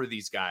offer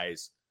these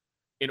guys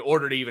in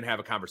order to even have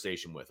a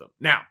conversation with them.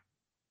 Now,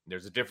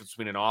 there's a difference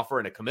between an offer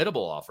and a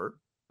committable offer.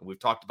 And we've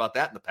talked about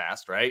that in the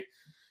past, right?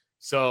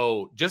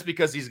 So just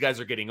because these guys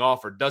are getting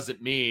offered doesn't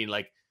mean,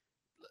 like,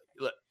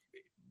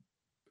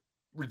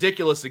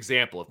 ridiculous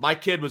example. If my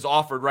kid was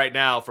offered right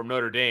now from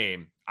Notre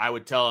Dame, I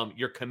would tell him,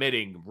 you're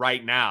committing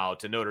right now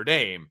to Notre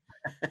Dame.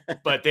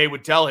 But they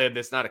would tell him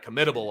that's not a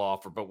committable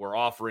offer, but we're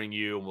offering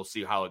you and we'll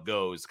see how it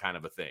goes, kind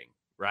of a thing.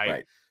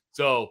 Right.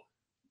 So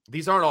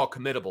these aren't all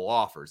committable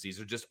offers. These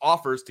are just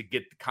offers to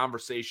get the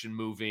conversation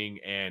moving,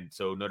 and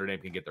so Notre Dame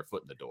can get their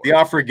foot in the door. The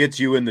offer gets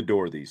you in the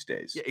door these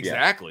days. Yeah,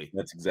 exactly. Yeah,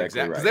 that's exactly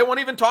right. Because they won't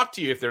even talk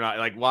to you if they're not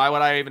like, why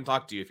would I even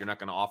talk to you if you're not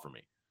going to offer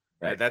me?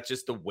 Right. That's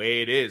just the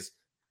way it is.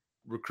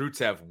 Recruits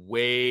have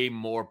way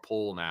more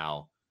pull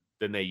now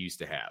than they used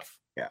to have.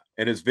 Yeah.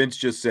 And as Vince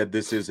just said,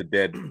 this is a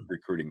dead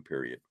recruiting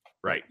period.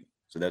 Right.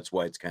 So that's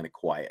why it's kind of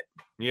quiet.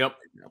 Yep.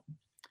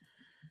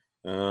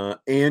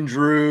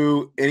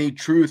 Andrew, any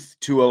truth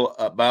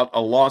about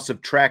a loss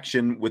of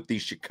traction with the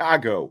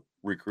Chicago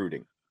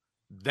recruiting?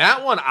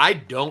 That one, I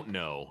don't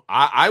know.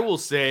 I will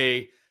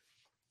say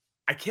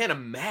I can't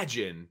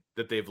imagine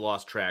that they've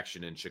lost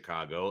traction in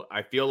Chicago.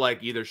 I feel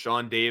like either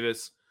Sean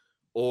Davis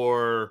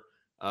or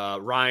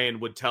Ryan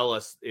would tell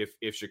us if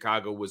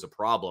Chicago was a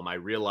problem. I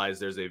realize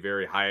there's a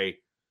very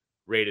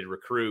high-rated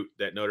recruit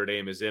that Notre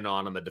Dame is in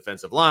on the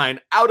defensive line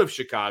out of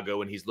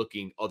Chicago, and he's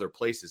looking other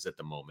places at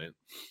the moment.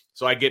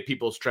 So I get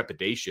people's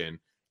trepidation,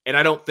 and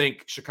I don't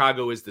think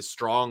Chicago is the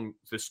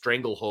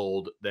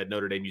stranglehold that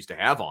Notre Dame used to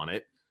have on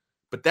it.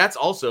 But that's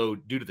also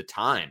due to the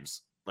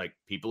times. Like,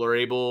 people are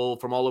able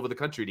from all over the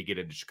country to get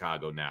into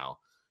Chicago now,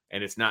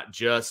 and it's not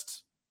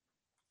just,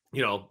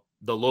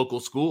 the local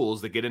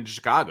schools that get into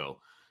Chicago.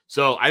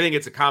 So I think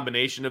it's a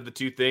combination of the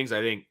two things. I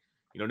think,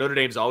 Notre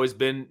Dame's always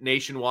been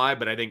nationwide,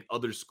 but I think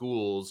other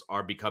schools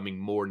are becoming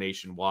more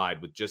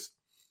nationwide with just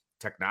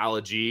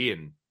technology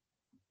and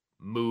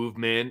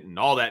movement and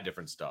all that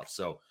different stuff.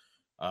 So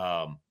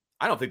I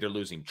don't think they're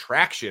losing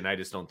traction. I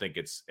just don't think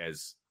it's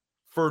as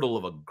fertile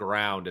of a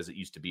ground as it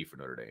used to be for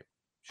Notre Dame.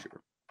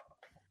 Sure.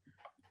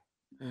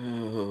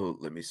 Oh,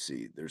 let me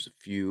see. There's a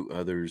few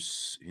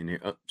others in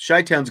here.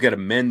 Chi-Town's got a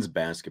men's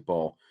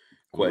basketball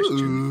question.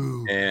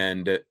 Ooh.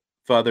 And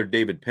Father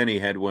David Penny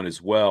had one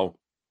as well.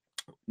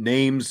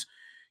 Names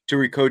to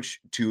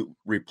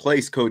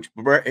replace Coach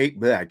Bray.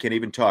 I can't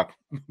even talk.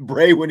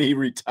 Bray when he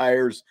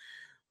retires.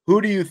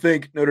 Who do you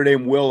think Notre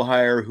Dame will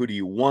hire? Who do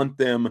you want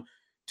them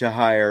to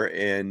hire?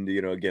 And,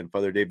 again,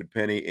 Father David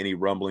Penny, any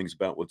rumblings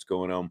about what's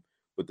going on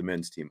with the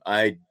men's team?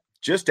 I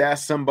just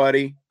asked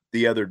somebody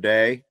the other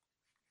day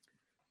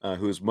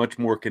who is much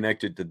more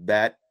connected to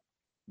that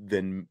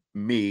than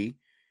me,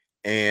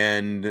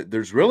 and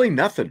there's really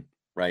nothing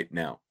right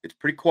now. It's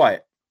pretty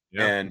quiet.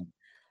 Yeah. And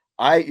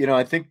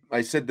I think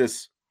I said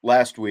this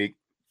last week.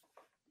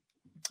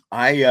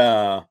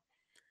 I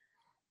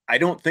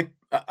don't think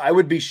I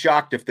would be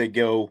shocked if they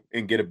go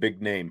and get a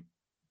big name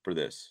for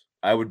this.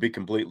 I would be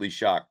completely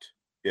shocked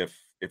if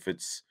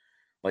it's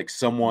like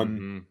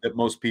someone that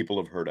most people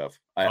have heard of.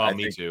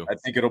 Me too. I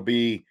think it'll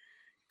be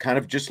kind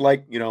of just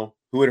like,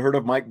 who had heard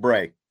of Mike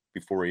Bray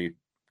before he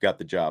got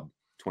the job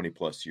 20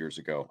 plus years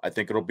ago. I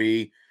think it'll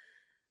be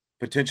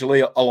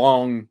potentially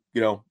along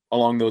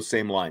those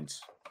same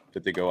lines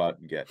that they go out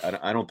and get.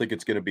 I don't think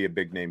it's going to be a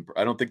big name.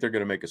 I don't think they're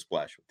going to make a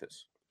splash with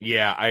this.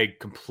 Yeah, I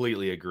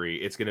completely agree.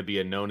 It's going to be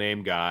a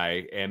no-name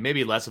guy, and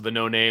maybe less of a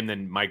no-name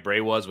than Mike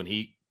Bray was when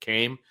he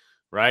came,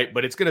 right?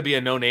 But it's going to be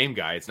a no-name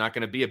guy. It's not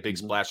going to be a big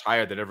splash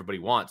hire that everybody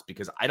wants,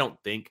 because I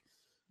don't think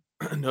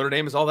Notre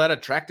Dame is all that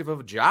attractive of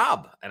a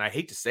job. And I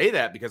hate to say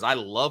that because I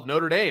love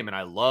Notre Dame and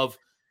I love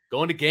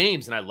going to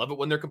games and I love it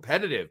when they're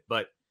competitive,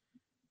 but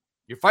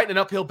you're fighting an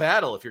uphill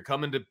battle if you're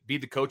coming to be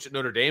the coach at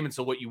Notre Dame. And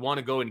so what you want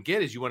to go and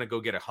get is you want to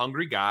go get a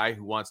hungry guy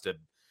who wants to,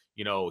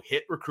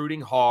 hit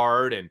recruiting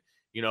hard and,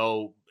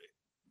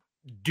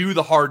 do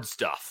the hard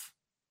stuff,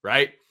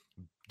 right?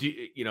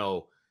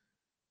 Because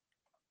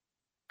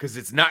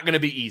it's not going to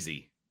be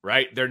easy,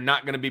 right? They're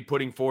not going to be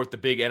putting forth the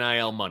big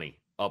NIL money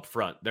up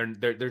front.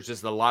 There's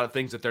just a lot of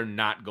things that they're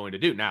not going to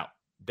do. Now,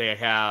 they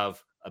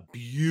have a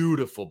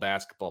beautiful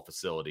basketball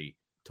facility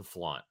to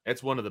flaunt.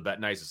 It's one of the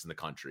nicest in the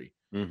country,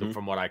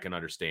 from what I can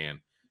understand.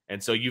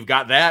 And so you've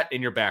got that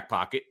in your back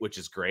pocket, which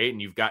is great.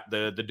 And you've got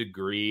the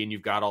degree and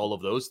you've got all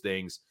of those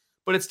things,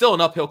 but it's still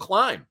an uphill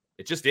climb.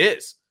 It just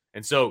is.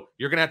 And so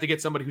you're going to have to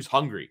get somebody who's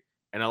hungry.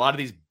 And a lot of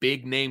these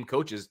big name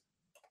coaches,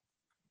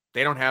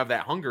 they don't have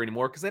that hunger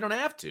anymore because they don't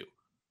have to.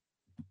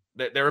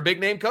 They're a big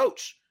name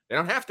coach. They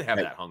don't have to have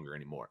that hunger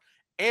anymore.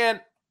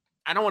 And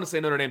I don't want to say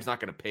Notre Dame's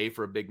not going to pay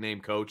for a big name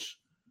coach,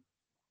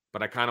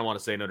 but I kind of want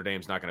to say Notre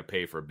Dame's not going to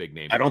pay for a big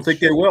name coach. I don't think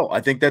they will. I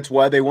think that's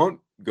why they won't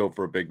go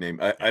for a big name.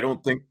 I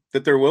don't think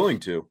that they're willing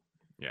to.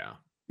 Yeah.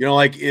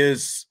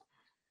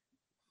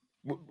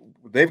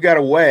 They've got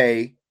a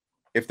way,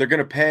 if they're going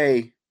to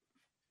pay,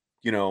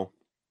 I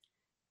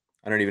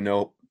don't even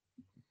know,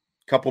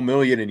 a couple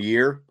million a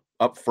year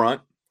up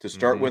front to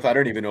start with. I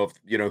don't even know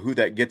if, who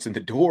that gets in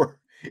the door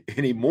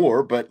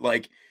anymore, but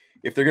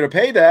if they're going to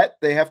pay that,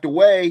 they have to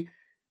weigh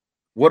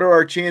what are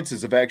our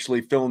chances of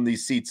actually filling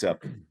these seats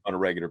up on a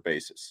regular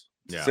basis.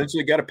 It's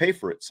essentially got to pay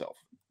for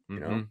itself.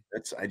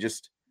 I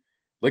just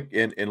look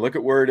and look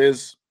at where it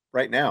is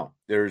right now.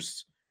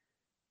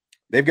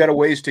 They've got a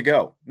ways to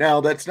go.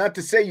 Now, that's not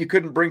to say you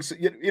couldn't bring,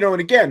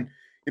 and again,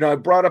 I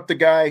brought up the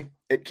guy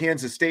at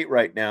Kansas State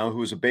right now who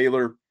was a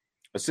Baylor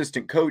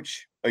assistant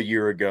coach a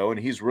year ago, and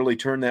he's really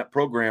turned that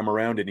program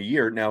around in a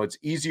year. Now, it's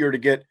easier to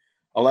get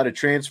a lot of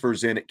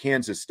transfers in at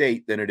Kansas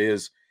State than it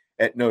is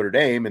at Notre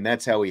Dame, and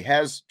that's how he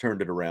has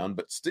turned it around.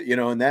 But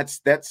and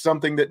that's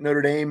something that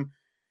Notre Dame,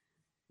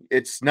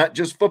 it's not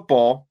just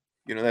football.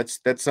 That's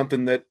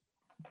something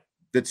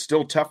that's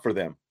still tough for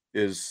them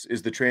is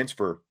the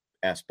transfer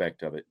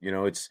aspect of it.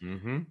 It's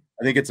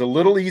I think it's a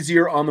little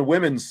easier on the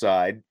women's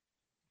side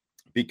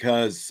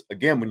because,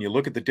 again, when you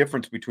look at the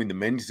difference between the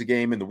men's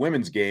game and the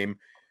women's game,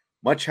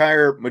 much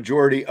higher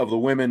majority of the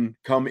women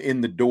come in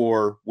the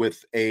door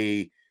with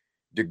a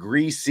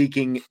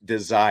degree-seeking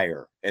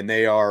desire, and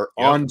they are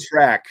on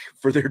track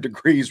for their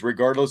degrees,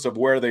 regardless of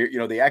where they,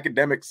 the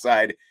academic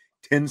side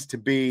tends to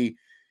be,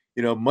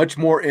 much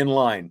more in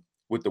line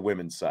with the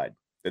women's side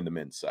than the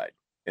men's side.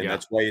 And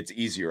that's why it's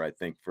easier, I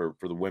think, for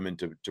the women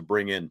to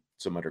bring in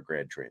some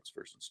undergrad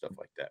transfers and stuff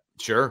like that.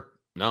 Sure.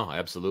 No,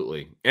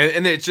 absolutely.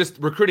 And it's just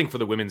recruiting for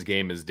the women's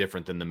game is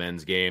different than the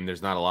men's game.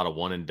 There's not a lot of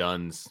one and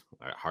dones,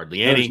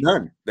 hardly any. There's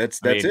none. That's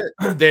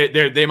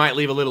it. They might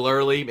leave a little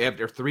early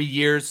after 3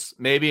 years,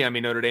 maybe. I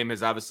mean, Notre Dame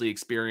has obviously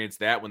experienced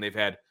that when they've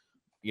had,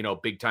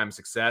 big time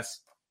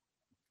success,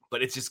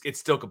 but it's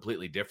still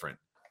completely different.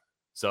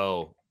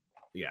 So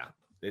yeah,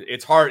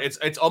 it's hard.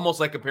 It's almost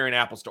like comparing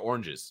apples to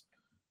oranges,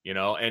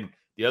 and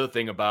the other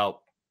thing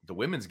about the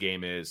women's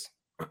game is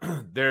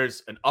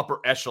there's an upper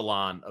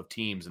echelon of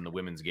teams in the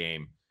women's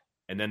game.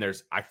 And then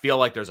I feel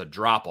like there's a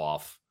drop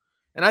off.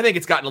 And I think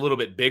it's gotten a little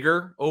bit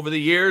bigger over the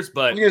years,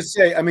 but I'm going to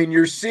say, I mean,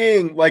 you're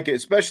seeing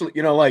especially,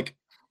 like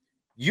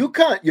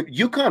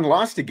UConn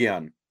lost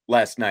again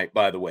last night,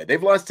 by the way.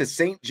 They've lost to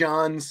St.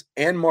 John's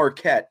and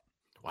Marquette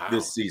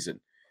this season.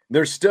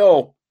 They're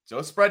still. So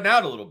it's spreading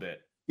out a little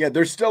bit. Yeah.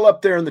 They're still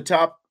up there in the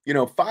top,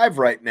 5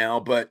 right now,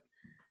 but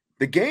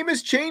the game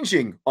is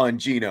changing on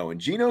Geno,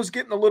 and Geno's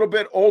getting a little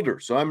bit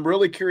older. So I'm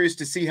really curious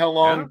to see how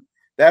long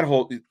that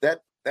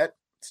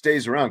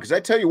stays around. Because I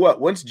tell you what,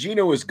 once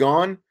Geno is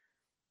gone,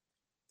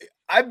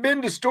 I've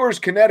been to Storrs,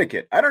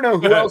 Connecticut. I don't know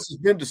who else has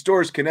been to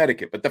Storrs,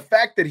 Connecticut, but the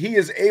fact that he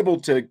is able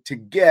to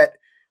get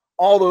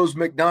all those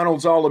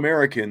McDonald's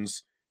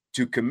All-Americans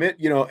to commit,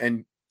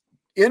 and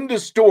into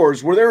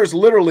Storrs where there is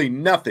literally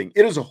nothing.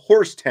 It is a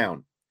horse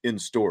town in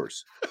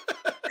Storrs.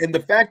 And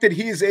the fact that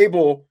he is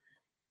able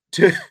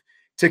to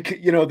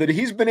that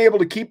he's been able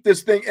to keep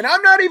this thing, and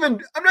I'm not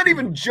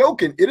even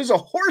joking. It is a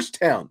horse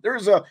town.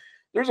 There's a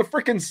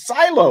freaking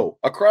silo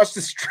across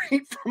the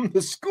street from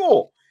the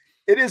school.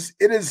 It is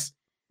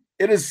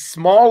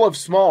small of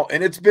small,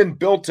 and it's been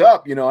built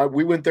up.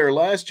 We went there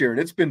last year, and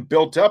it's been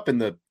built up in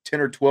the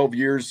 10 or 12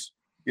 years,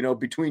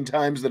 between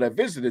times that I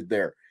visited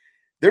there.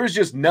 There's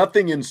just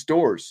nothing in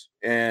Storrs,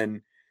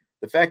 and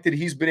the fact that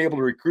he's been able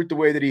to recruit the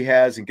way that he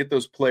has and get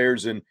those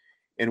players and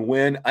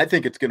win, I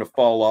think it's going to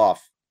fall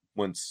off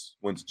once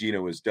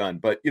Geno is done.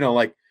 But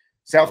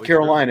South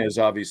Carolina is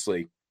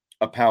obviously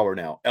a power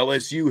now.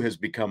 LSU has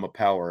become a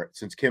power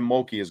since Kim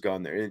Mulkey has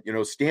gone there.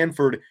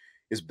 Stanford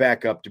is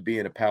back up to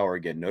being a power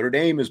again. Notre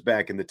Dame is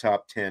back in the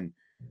top 10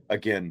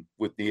 again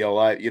with the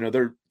LI.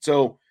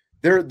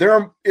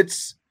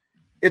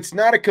 It's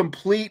not a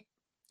complete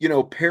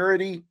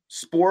parity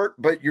sport,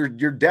 but you're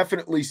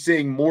definitely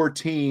seeing more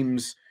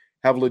teams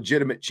have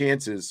legitimate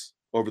chances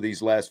over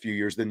these last few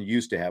years than you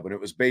used to have. And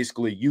it was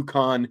basically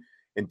UConn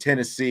and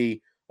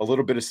Tennessee, a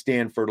little bit of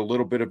Stanford, a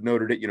little bit of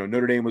Notre Dame.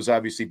 Notre Dame was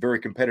obviously very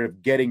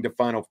competitive, getting to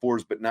Final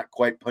Fours, but not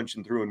quite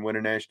punching through and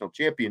winning national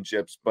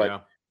championships.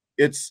 But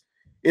it's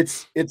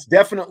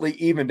definitely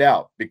evened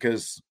out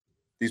because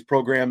these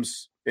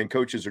programs and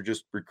coaches are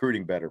just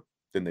recruiting better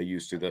than they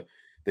used to.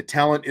 The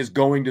talent is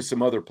going to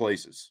some other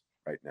places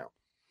right now.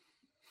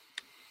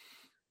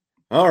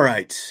 All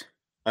right.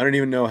 I don't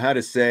even know how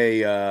to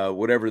say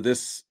whatever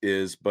this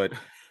is, but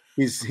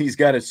he's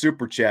got a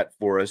super chat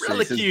for us.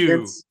 Really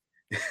cute.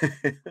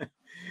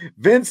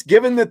 Vince,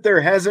 given that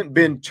there hasn't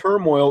been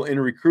turmoil in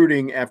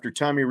recruiting after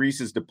Tommy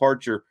Rees's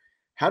departure,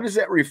 how does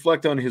that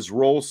reflect on his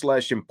role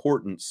 /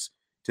 importance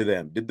to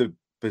them? Did the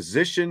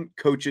position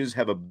coaches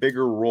have a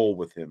bigger role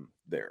with him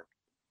there?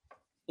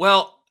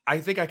 Well, I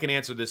think I can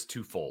answer this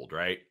twofold,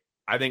 right?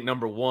 I think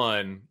number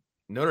one,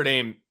 Notre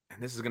Dame,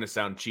 and this is going to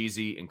sound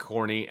cheesy and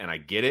corny, and I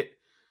get it.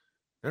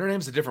 Notre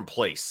Dame's a different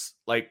place.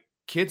 Like,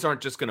 kids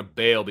aren't just going to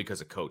bail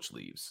because a coach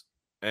leaves.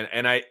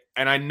 And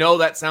I know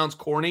that sounds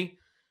corny,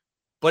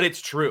 but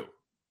it's true.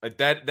 Like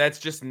that's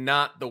just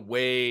not the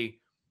way.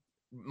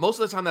 Most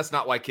of the time, that's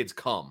not why kids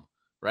come,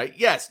 right?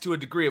 Yes, to a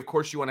degree, of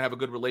course, you want to have a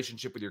good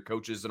relationship with your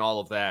coaches and all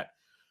of that,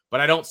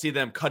 but I don't see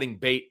them cutting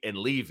bait and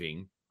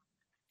leaving.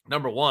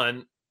 Number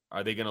one,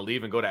 are they going to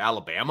leave and go to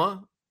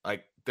Alabama?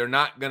 Like, they're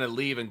not going to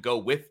leave and go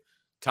with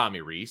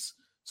Tommy Rees.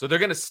 So they're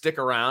going to stick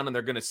around and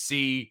they're going to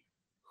see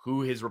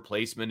who his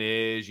replacement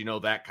is,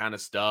 that kind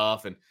of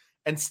stuff.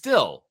 And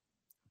still,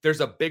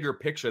 there's a bigger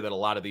picture that a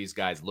lot of these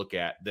guys look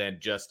at than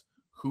just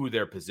who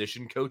their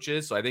position coach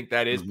is. So I think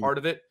that is part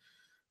of it.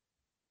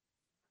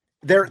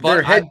 Their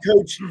head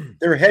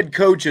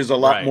coach is a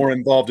lot more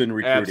involved in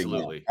recruiting.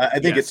 Absolutely. I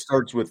think it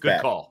starts with Good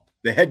that. Call.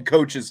 The head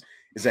coach is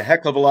is a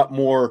heck of a lot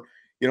more,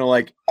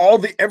 like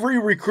every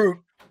recruit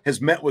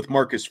has met with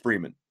Marcus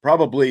Freeman,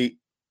 probably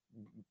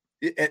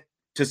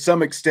to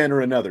some extent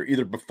or another,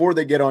 either before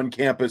they get on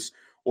campus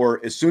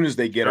or as soon as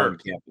they get on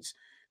campus.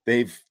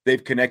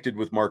 They've connected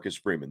with Marcus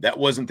Freeman. That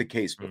wasn't the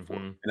case before.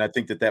 And I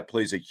think that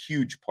plays a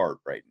huge part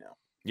right now.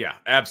 Yeah,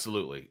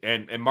 absolutely.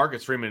 And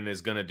Marcus Freeman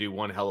is going to do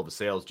one hell of a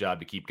sales job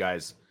to keep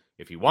guys,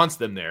 if he wants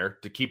them there,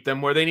 to keep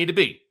them where they need to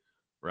be.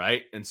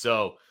 Right. And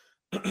so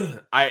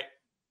I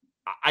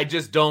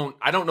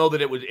don't know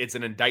that it's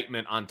an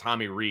indictment on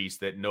Tommy Rees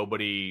that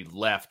nobody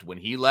left when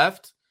he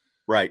left.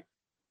 Right.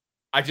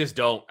 I just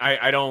don't.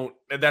 I don't.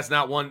 That's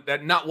not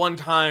one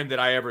time that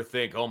I ever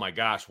think, oh my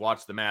gosh,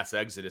 watch the mass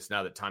exodus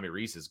now that Tommy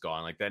Rees is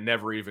gone. Like that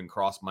never even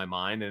crossed my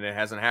mind, and it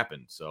hasn't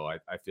happened. So I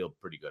feel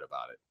pretty good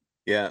about it.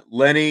 Yeah,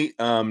 Lenny,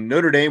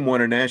 Notre Dame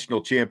won a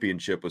national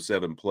championship with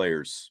 7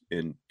 players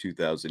in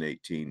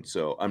 2018.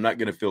 So I'm not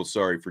going to feel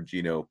sorry for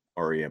Gino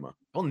Auriemma.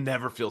 I'll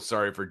never feel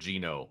sorry for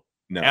Gino.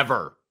 No.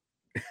 Ever.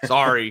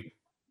 Sorry.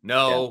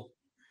 No.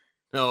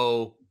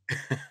 No.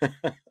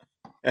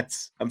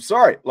 I'm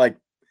sorry. Like,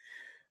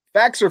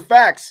 facts are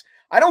facts.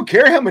 I don't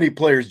care how many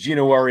players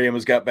Gino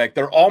Auriemma's got back.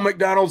 They're all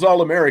McDonald's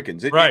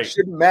All-Americans. It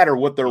shouldn't matter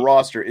what their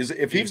roster is.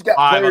 If he's got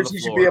players, he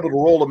should be able to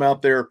roll them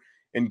out there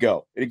and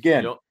go. And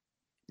again,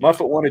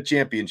 Muffet won a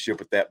championship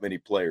with that many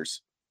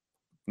players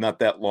not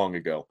that long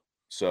ago.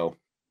 So,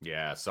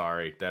 yeah,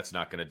 sorry. That's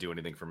not going to do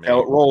anything for me. How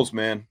it rolls,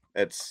 man.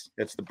 That's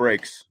the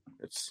breaks.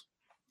 That's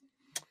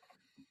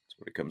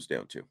what it comes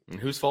down to. And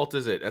whose fault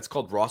is it? That's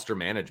called roster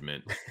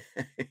management.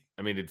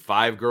 I mean, did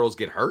 5 girls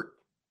get hurt?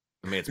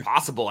 I mean, it's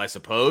possible, I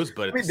suppose,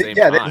 but at the same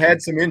time. Yeah, they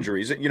had some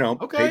injuries.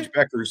 Paige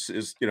Beckers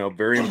is, a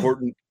very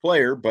important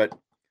player, but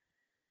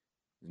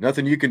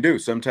nothing you can do.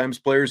 Sometimes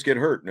players get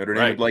hurt. Notre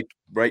Dame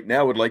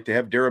would like to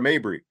have Dara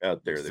Mabry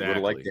out there. Exactly. They would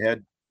have liked to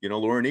have,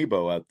 Lauren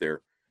Ebo out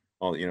there.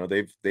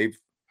 They've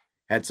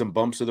had some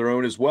bumps of their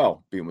own as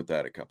well, being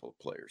without a couple of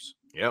players.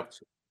 Yep.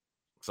 So,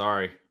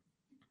 sorry.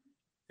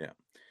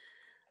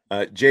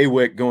 Yeah. Jay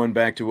Wick, going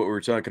back to what we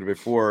were talking about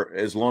before,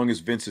 as long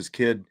as Vince's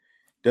kid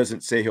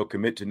doesn't say he'll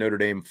commit to Notre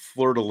Dame,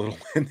 flirt a little,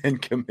 and then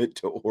commit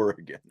to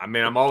Oregon. I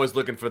mean, I'm always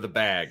looking for the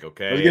bag,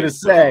 okay? I was going to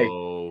say,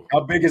 how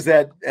big is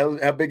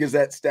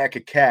that stack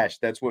of cash?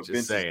 That's what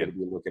Vince is going to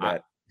be looking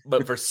at.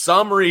 But for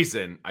some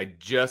reason, I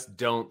just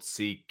don't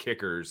see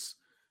kickers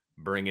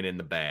bringing in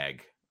the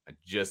bag. I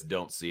just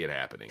don't see it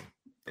happening.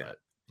 But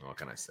what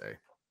can I say?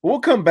 We'll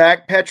come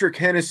back. Patrick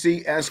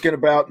Hennessy asking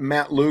about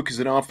Matt Luke as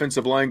an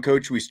offensive line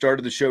coach. We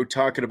started the show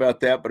talking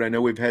about that, but I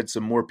know we've had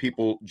some more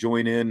people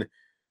join in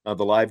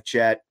the live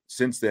chat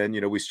since then.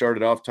 We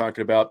started off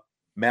talking about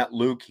Matt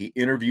Luke. He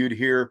interviewed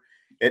here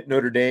at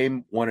Notre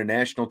Dame, won a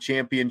national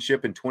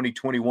championship in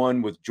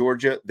 2021 with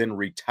Georgia, then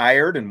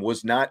retired and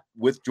was not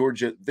with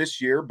Georgia this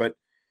year, but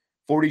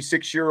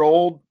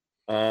 46-year-old,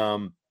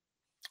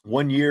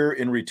 1 year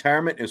in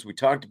retirement, as we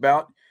talked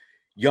about.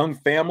 Young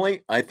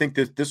family. I think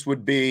that this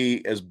would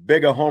be as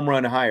big a home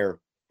run hire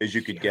as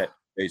you could get,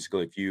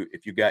 basically,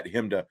 if you got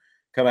him to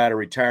come out of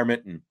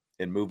retirement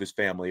and move his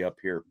family up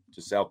here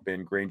to South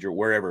Bend, Granger,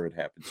 wherever it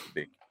happens to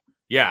be.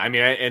 Yeah, I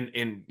mean,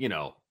 and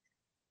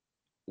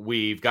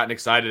we've gotten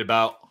excited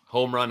about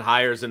home run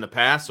hires in the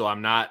past, so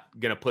I'm not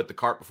going to put the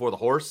cart before the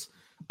horse,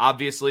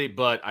 obviously,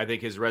 but I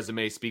think his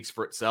resume speaks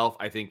for itself.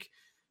 I think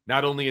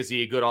not only is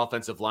he a good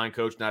offensive line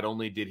coach, not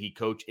only did he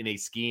coach in a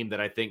scheme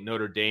that I think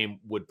Notre Dame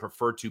would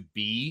prefer to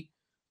be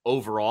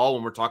overall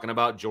when we're talking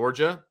about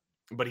Georgia,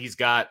 but he's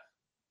got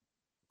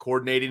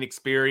coordinating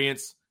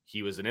experience.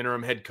 He was an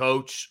interim head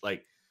coach.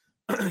 Like,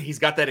 he's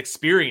got that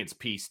experience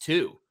piece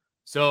too.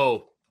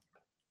 So,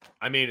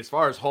 I mean, as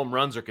far as home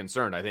runs are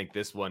concerned, I think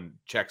this one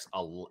checks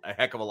a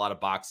heck of a lot of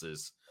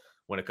boxes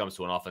when it comes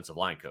to an offensive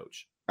line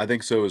coach. I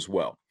think so as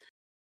well.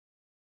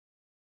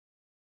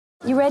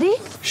 You ready?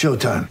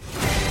 Showtime.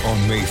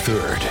 On May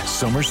 3rd,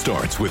 summer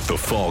starts with The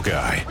Fall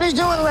Guy. Let's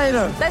do it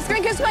later. Let's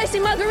drink a spicy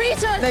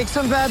margarita. Make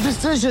some bad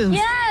decisions.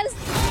 Yes.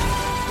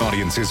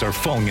 Audiences are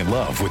falling in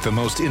love with the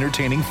most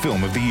entertaining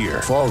film of the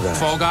year. Fall Guy.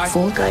 Fall Guy?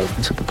 Fall Guy.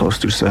 That's what the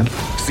poster said.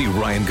 See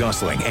Ryan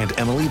Gosling and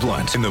Emily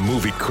Blunt in the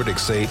movie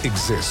critics say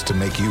exists to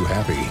make you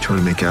happy. Trying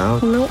to make it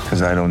out? Nope.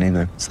 Because I don't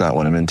either. It's not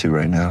what I'm into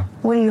right now.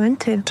 What are you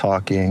into?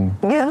 Talking.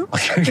 Yeah.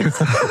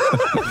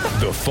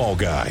 The Fall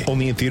Guy.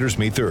 Only in theaters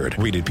May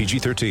 3rd. Rated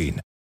PG-13.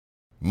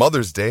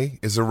 Mother's Day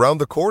is around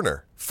the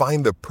corner.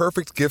 Find the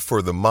perfect gift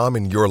for the mom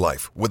in your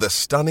life with a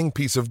stunning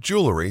piece of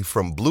jewelry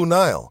from Blue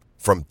Nile.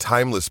 From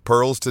timeless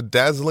pearls to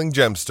dazzling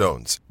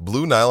gemstones,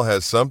 Blue Nile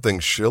has something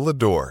she'll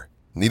adore.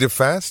 Need it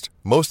fast?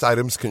 Most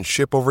items can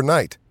ship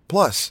overnight.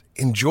 Plus,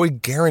 enjoy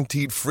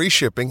guaranteed free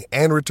shipping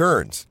and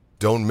returns.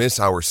 Don't miss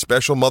our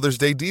special Mother's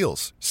Day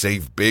deals.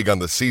 Save big on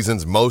the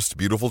season's most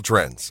beautiful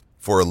trends.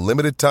 For a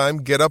limited time,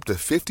 get up to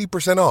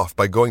 50% off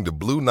by going to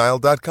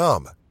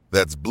BlueNile.com.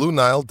 That's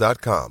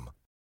BlueNile.com.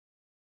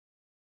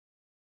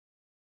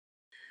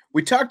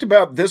 We talked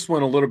about this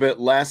one a little bit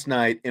last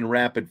night in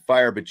Rapid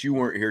Fire, but you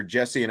weren't here.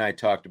 Jesse and I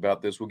talked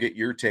about this. We'll get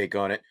your take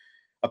on it.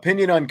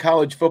 opinion on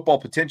college football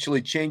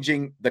potentially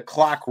changing the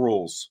clock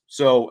rules.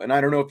 So, and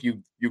I don't know if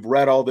you've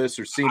read all this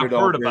or seen it all.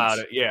 I've heard about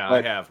it. Yeah,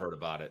 I have heard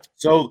about it.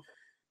 So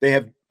they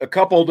have a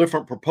couple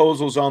different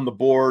proposals on the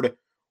board.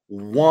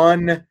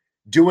 One,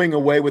 doing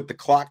away with the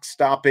clock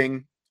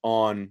stopping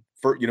on,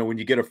 when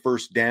you get a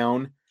first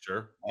down.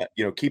 Sure.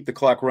 Keep the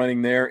clock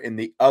running there. And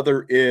the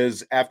other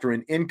is after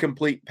an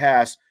incomplete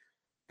pass,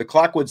 the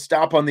clock would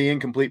stop on the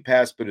incomplete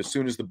pass, but as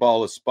soon as the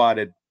ball is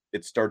spotted,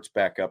 it starts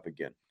back up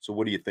again. So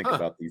what do you think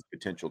about these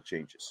potential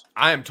changes?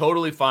 I am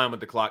totally fine with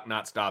the clock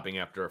not stopping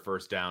after a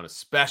first down,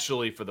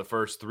 especially for the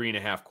first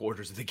 3.5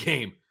 quarters of the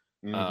game.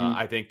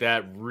 I think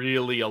that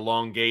really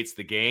elongates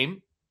the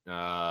game,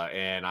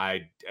 and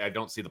I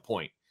don't see the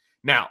point.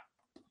 Now,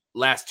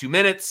 last 2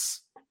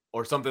 minutes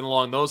or something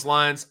along those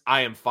lines,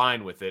 I am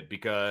fine with it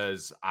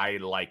because I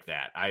like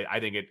that. I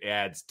think it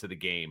adds to the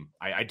game.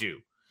 I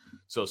do.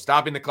 So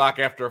stopping the clock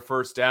after a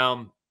first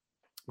down,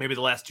 maybe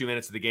the last 2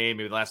 minutes of the game,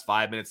 maybe the last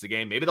 5 minutes of the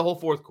game, maybe the whole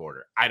fourth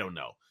quarter. I don't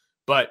know.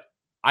 But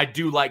I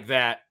do like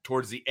that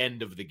towards the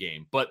end of the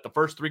game. But the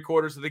first 3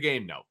 quarters of the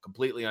game, no,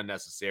 completely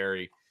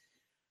unnecessary.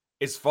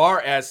 As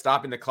far as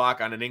stopping the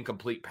clock on an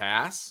incomplete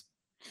pass,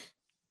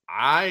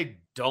 I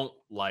don't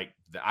like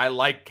that. I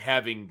like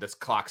having this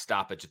clock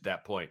stoppage at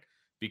that point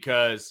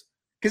because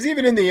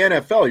even in the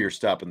NFL, you're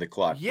stopping the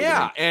clock.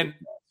 Yeah, and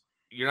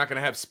you're not going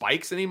to have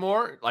spikes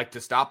anymore, like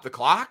to stop the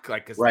clock,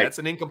 like because that's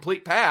an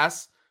incomplete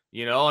pass.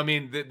 I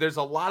mean, there's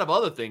a lot of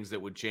other things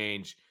that would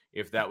change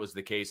if that was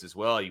the case as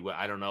well.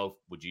 I don't know,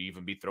 would you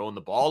even be throwing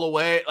the ball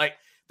away? Like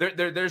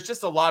there's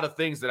just a lot of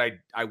things that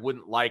I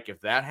wouldn't like if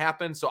that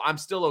happened. So I'm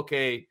still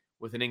okay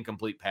with an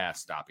incomplete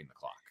pass stopping the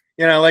clock.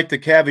 Yeah, I like the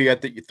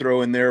caveat that you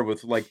throw in there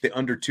with like the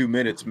under 2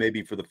 minutes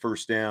maybe for the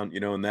first down,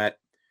 and that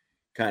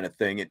kind of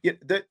thing.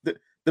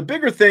 The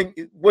bigger thing,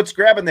 what's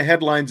grabbing the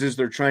headlines is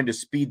they're trying to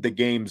speed the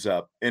games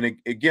up. And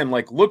again,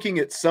 like looking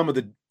at some of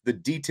the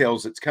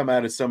details that's come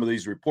out of some of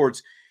these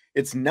reports,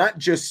 it's not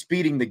just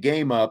speeding the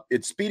game up,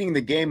 it's speeding the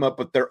game up,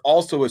 but they're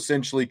also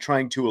essentially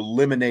trying to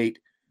eliminate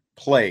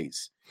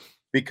plays.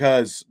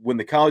 Because when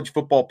the college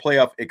football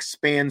playoff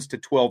expands to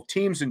 12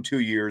 teams in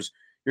 2 years,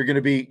 you're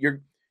going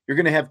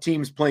to have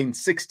teams playing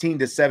 16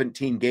 to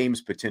 17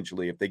 games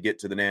potentially if they get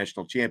to the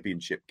national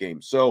championship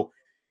game. So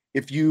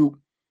if you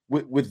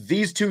with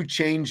these 2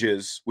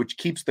 changes, which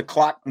keeps the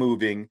clock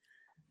moving,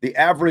 the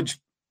average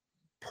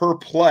per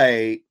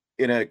play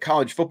in a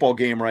college football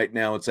game right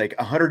now, it's like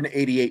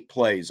 188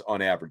 plays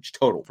on average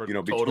total,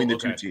 between the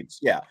 2 teams.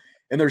 Yeah.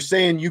 And they're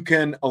saying you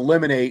can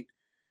eliminate,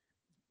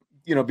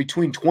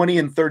 between 20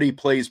 and 30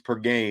 plays per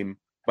game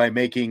by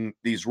making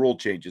these rule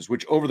changes,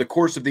 which over the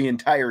course of the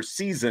entire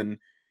season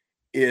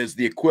is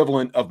the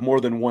equivalent of more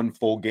than 1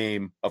 full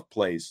game of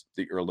plays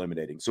that you're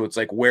eliminating. So it's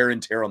like wear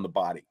and tear on the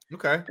body.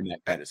 Okay. And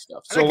that kind of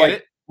stuff. So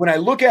when I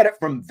look at it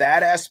from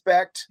that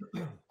aspect,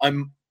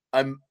 I'm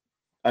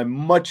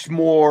much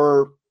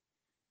more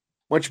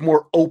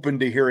open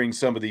to hearing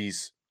some of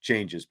these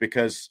changes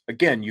because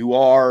again, you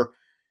are,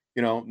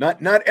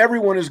 not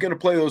everyone is going to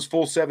play those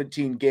full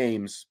 17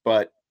 games,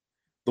 but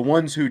the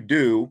ones who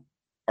do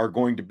are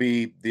going to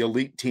be the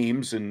elite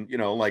teams. And,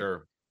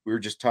 sure. We were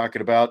just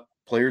talking about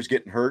players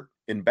getting hurt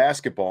in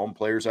basketball and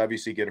players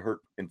obviously get hurt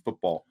in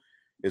football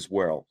as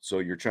well. So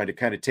you're trying to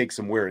kind of take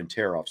some wear and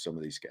tear off some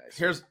of these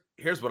guys.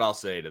 Here's what I'll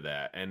say to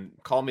that, and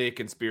call me a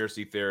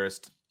conspiracy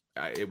theorist.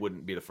 It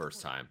wouldn't be the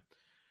first time.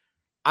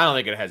 I don't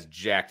think it has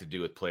jack to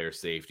do with player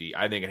safety.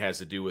 I think it has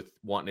to do with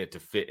wanting it to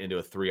fit into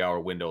a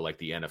 3-hour window like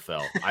the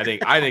NFL. I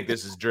think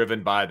this is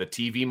driven by the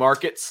TV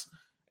markets,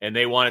 and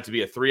they want it to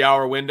be a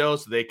 3-hour window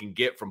so they can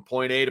get from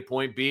point A to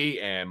point B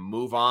and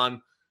move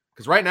on.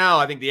 Because right now,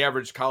 I think the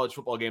average college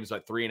football game is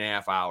like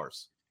 3.5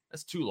 hours.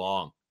 That's too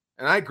long.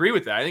 And I agree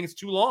with that. I think it's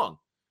too long,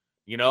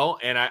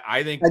 and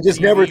I think I just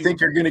never think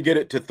you're going to get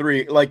it to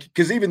 3,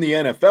 because even the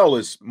NFL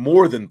is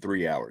more than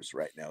 3 hours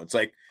right now. It's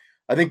like,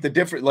 I think the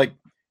different,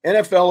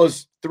 NFL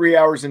is 3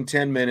 hours and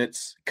 10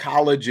 minutes.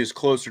 College is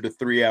closer to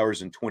 3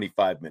 hours and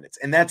 25 minutes.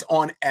 And that's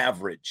on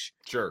average.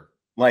 Sure.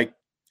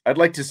 I'd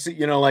like to see,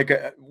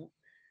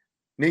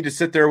 need to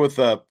sit there with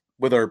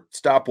our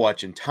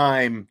stopwatch and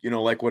time,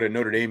 what a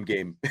Notre Dame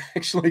game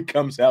actually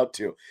comes out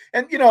to.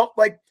 And,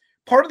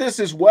 part of this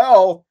as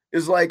well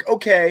is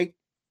okay,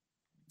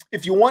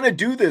 if you want to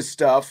do this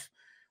stuff,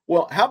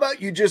 well, how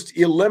about you just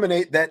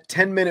eliminate that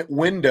 10-minute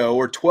window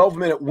or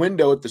 12-minute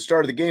window at the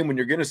start of the game when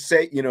you're going to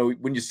say,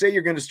 when you say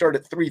you're going to start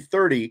at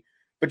 3:30,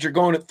 but you're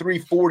going at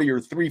 3:40 or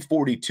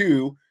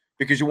 3:42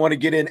 because you want to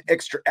get in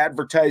extra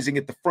advertising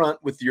at the front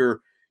with your,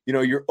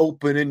 your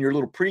open and your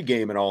little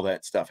pregame and all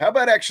that stuff. How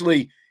about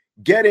actually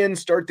get in,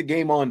 start the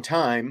game on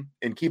time,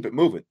 and keep it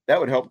moving?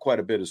 That would help quite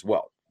a bit as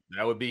well.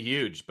 That would be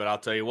huge. But I'll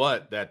tell you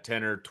what, that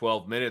 10 or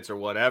 12 minutes or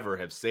whatever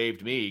have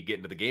saved me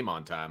getting to the game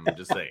on time. I'm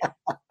just saying.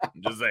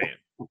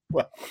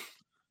 Well,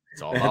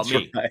 it's all about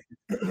me. Right.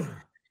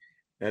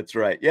 That's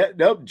right. Yeah,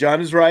 nope.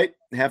 John is right.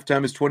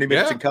 Halftime is 20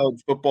 minutes in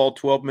college football,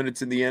 12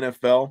 minutes in the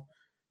NFL.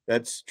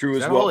 That's true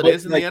as well. All it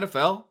is in the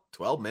NFL?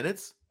 12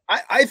 minutes?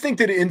 I think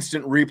that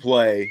instant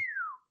replay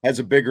has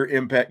a bigger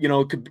impact,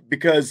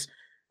 because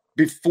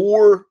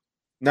before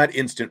not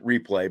instant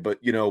replay,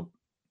 but,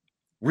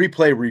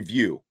 replay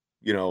review,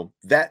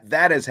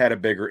 that has had a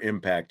bigger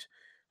impact,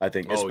 I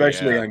think,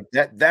 especially on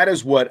that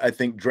is what I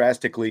think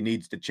drastically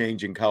needs to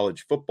change in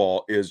college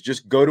football is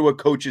just go to a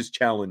coach's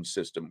challenge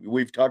system.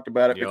 We've talked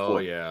about it before. Oh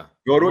yeah.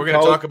 We're going to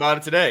talk about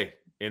it today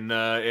in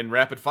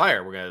rapid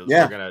fire. We're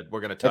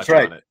going to touch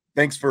on it.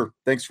 Thanks for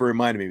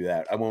reminding me of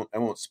that. I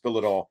won't spill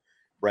it all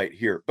right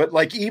here. But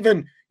like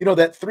even,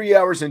 that 3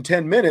 hours and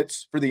 10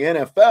 minutes for the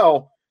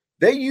NFL,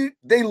 they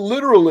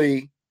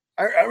literally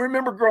I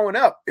remember growing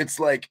up, it's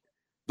like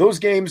those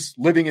games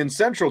living in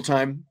Central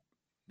Time,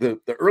 the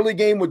early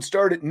game would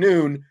start at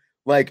noon.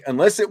 Like,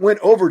 unless it went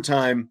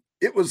overtime,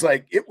 it was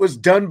like it was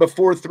done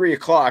before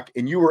 3:00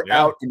 and you were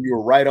out and you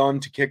were right on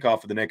to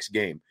kickoff of the next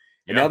game.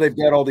 And now they've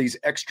got all these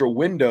extra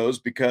windows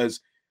because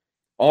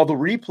all the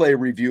replay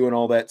review and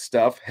all that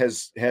stuff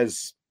has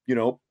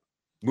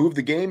moved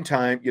the game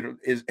time,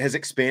 has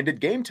expanded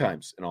game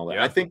times and all that.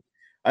 Yeah.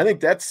 I think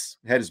that's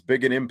had as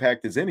big an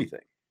impact as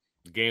anything.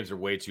 The games are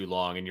way too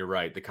long, and you're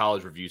right. The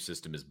college review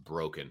system is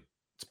broken.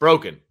 It's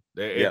broken.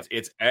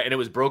 It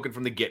was broken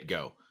from the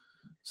get-go.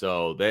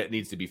 So that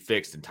needs to be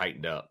fixed and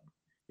tightened up.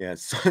 Yeah,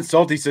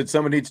 Salty said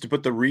someone needs to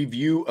put the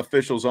review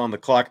officials on the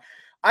clock.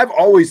 I've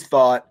always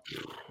thought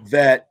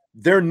that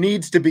there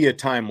needs to be a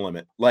time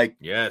limit. Like,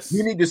 yes,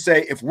 you need to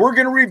say, if we're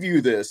going to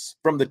review this,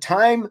 from the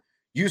time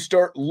you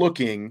start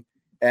looking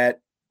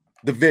at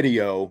the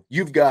video,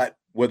 you've got,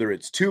 whether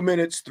it's 2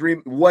 minutes, 3,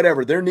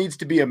 whatever, there needs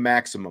to be a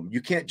maximum.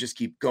 You can't just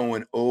keep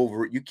going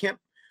over it. You can't.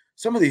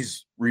 Some of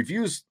these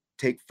reviews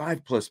take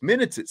 5+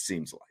 minutes, it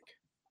seems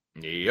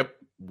like. Yep.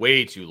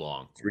 Way too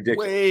long. It's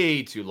ridiculous.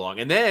 Way too long.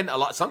 And then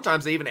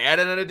sometimes they even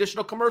added an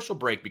additional commercial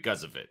break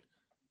because of it.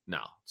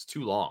 No, it's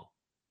too long.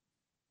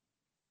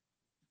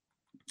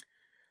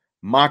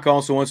 Mock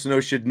also wants to know,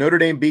 should Notre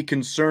Dame be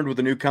concerned with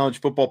the new college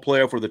football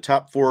playoff where the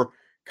top 4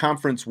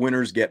 conference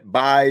winners get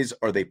byes?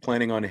 Are they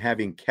planning on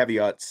having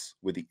caveats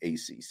with the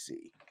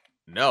ACC?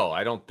 No,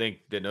 I don't think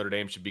that Notre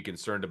Dame should be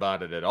concerned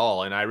about it at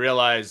all. And I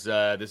realize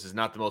this is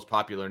not the most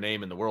popular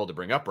name in the world to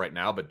bring up right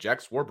now, but Jack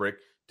Swarbrick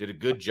did a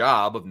good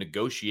job of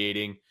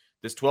negotiating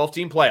this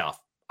 12-team playoff,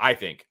 I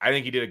think. I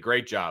think he did a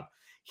great job.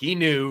 He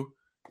knew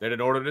that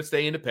in order to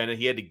stay independent,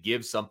 he had to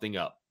give something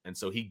up. And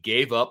so he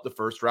gave up the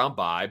first-round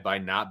bye by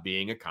not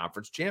being a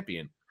conference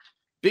champion.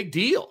 Big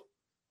deal.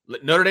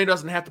 Notre Dame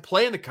doesn't have to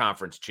play in the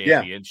conference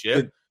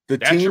championship.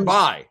 That's your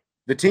bye.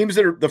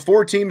 The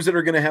 4 teams that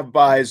are going to have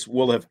byes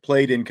will have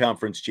played in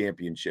conference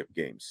championship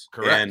games.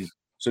 Correct. And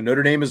so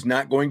Notre Dame is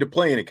not going to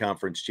play in a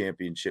conference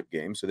championship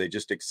game. So they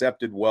just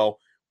accepted, well,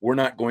 we're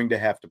not going to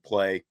have to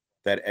play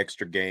that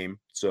extra game.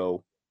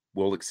 So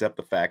we'll accept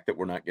the fact that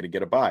we're not going to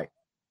get a bye.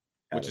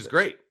 Which is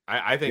great.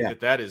 I think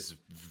that is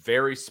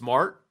very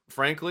smart,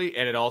 frankly.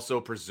 And it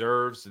also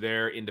preserves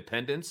their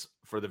independence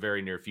for the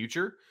very near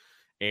future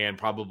and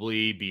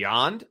probably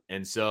beyond.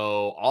 And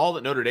so all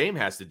that Notre Dame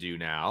has to do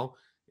now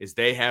is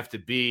they have to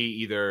be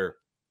either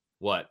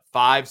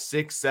 5,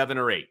 6, 7,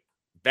 or 8.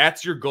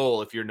 That's your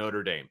goal if you're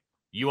Notre Dame.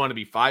 You want to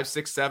be 5,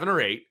 6, 7,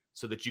 or 8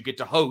 so that you get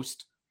to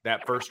host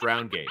that first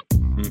round game.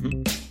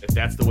 Mm-hmm. If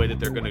that's the way that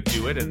they're going to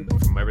do it, and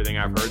from everything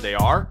I've heard they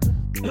are,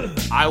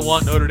 I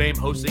want Notre Dame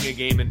hosting a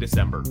game in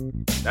December.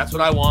 That's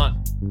what I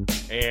want.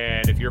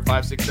 And if you're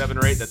 5, 6, 7,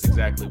 or 8, that's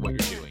exactly what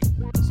you're doing.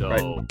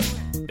 So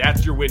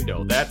That's your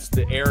window. That's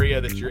the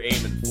area that you're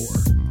aiming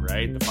for,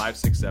 right? The 5,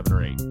 6, 7,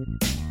 or 8.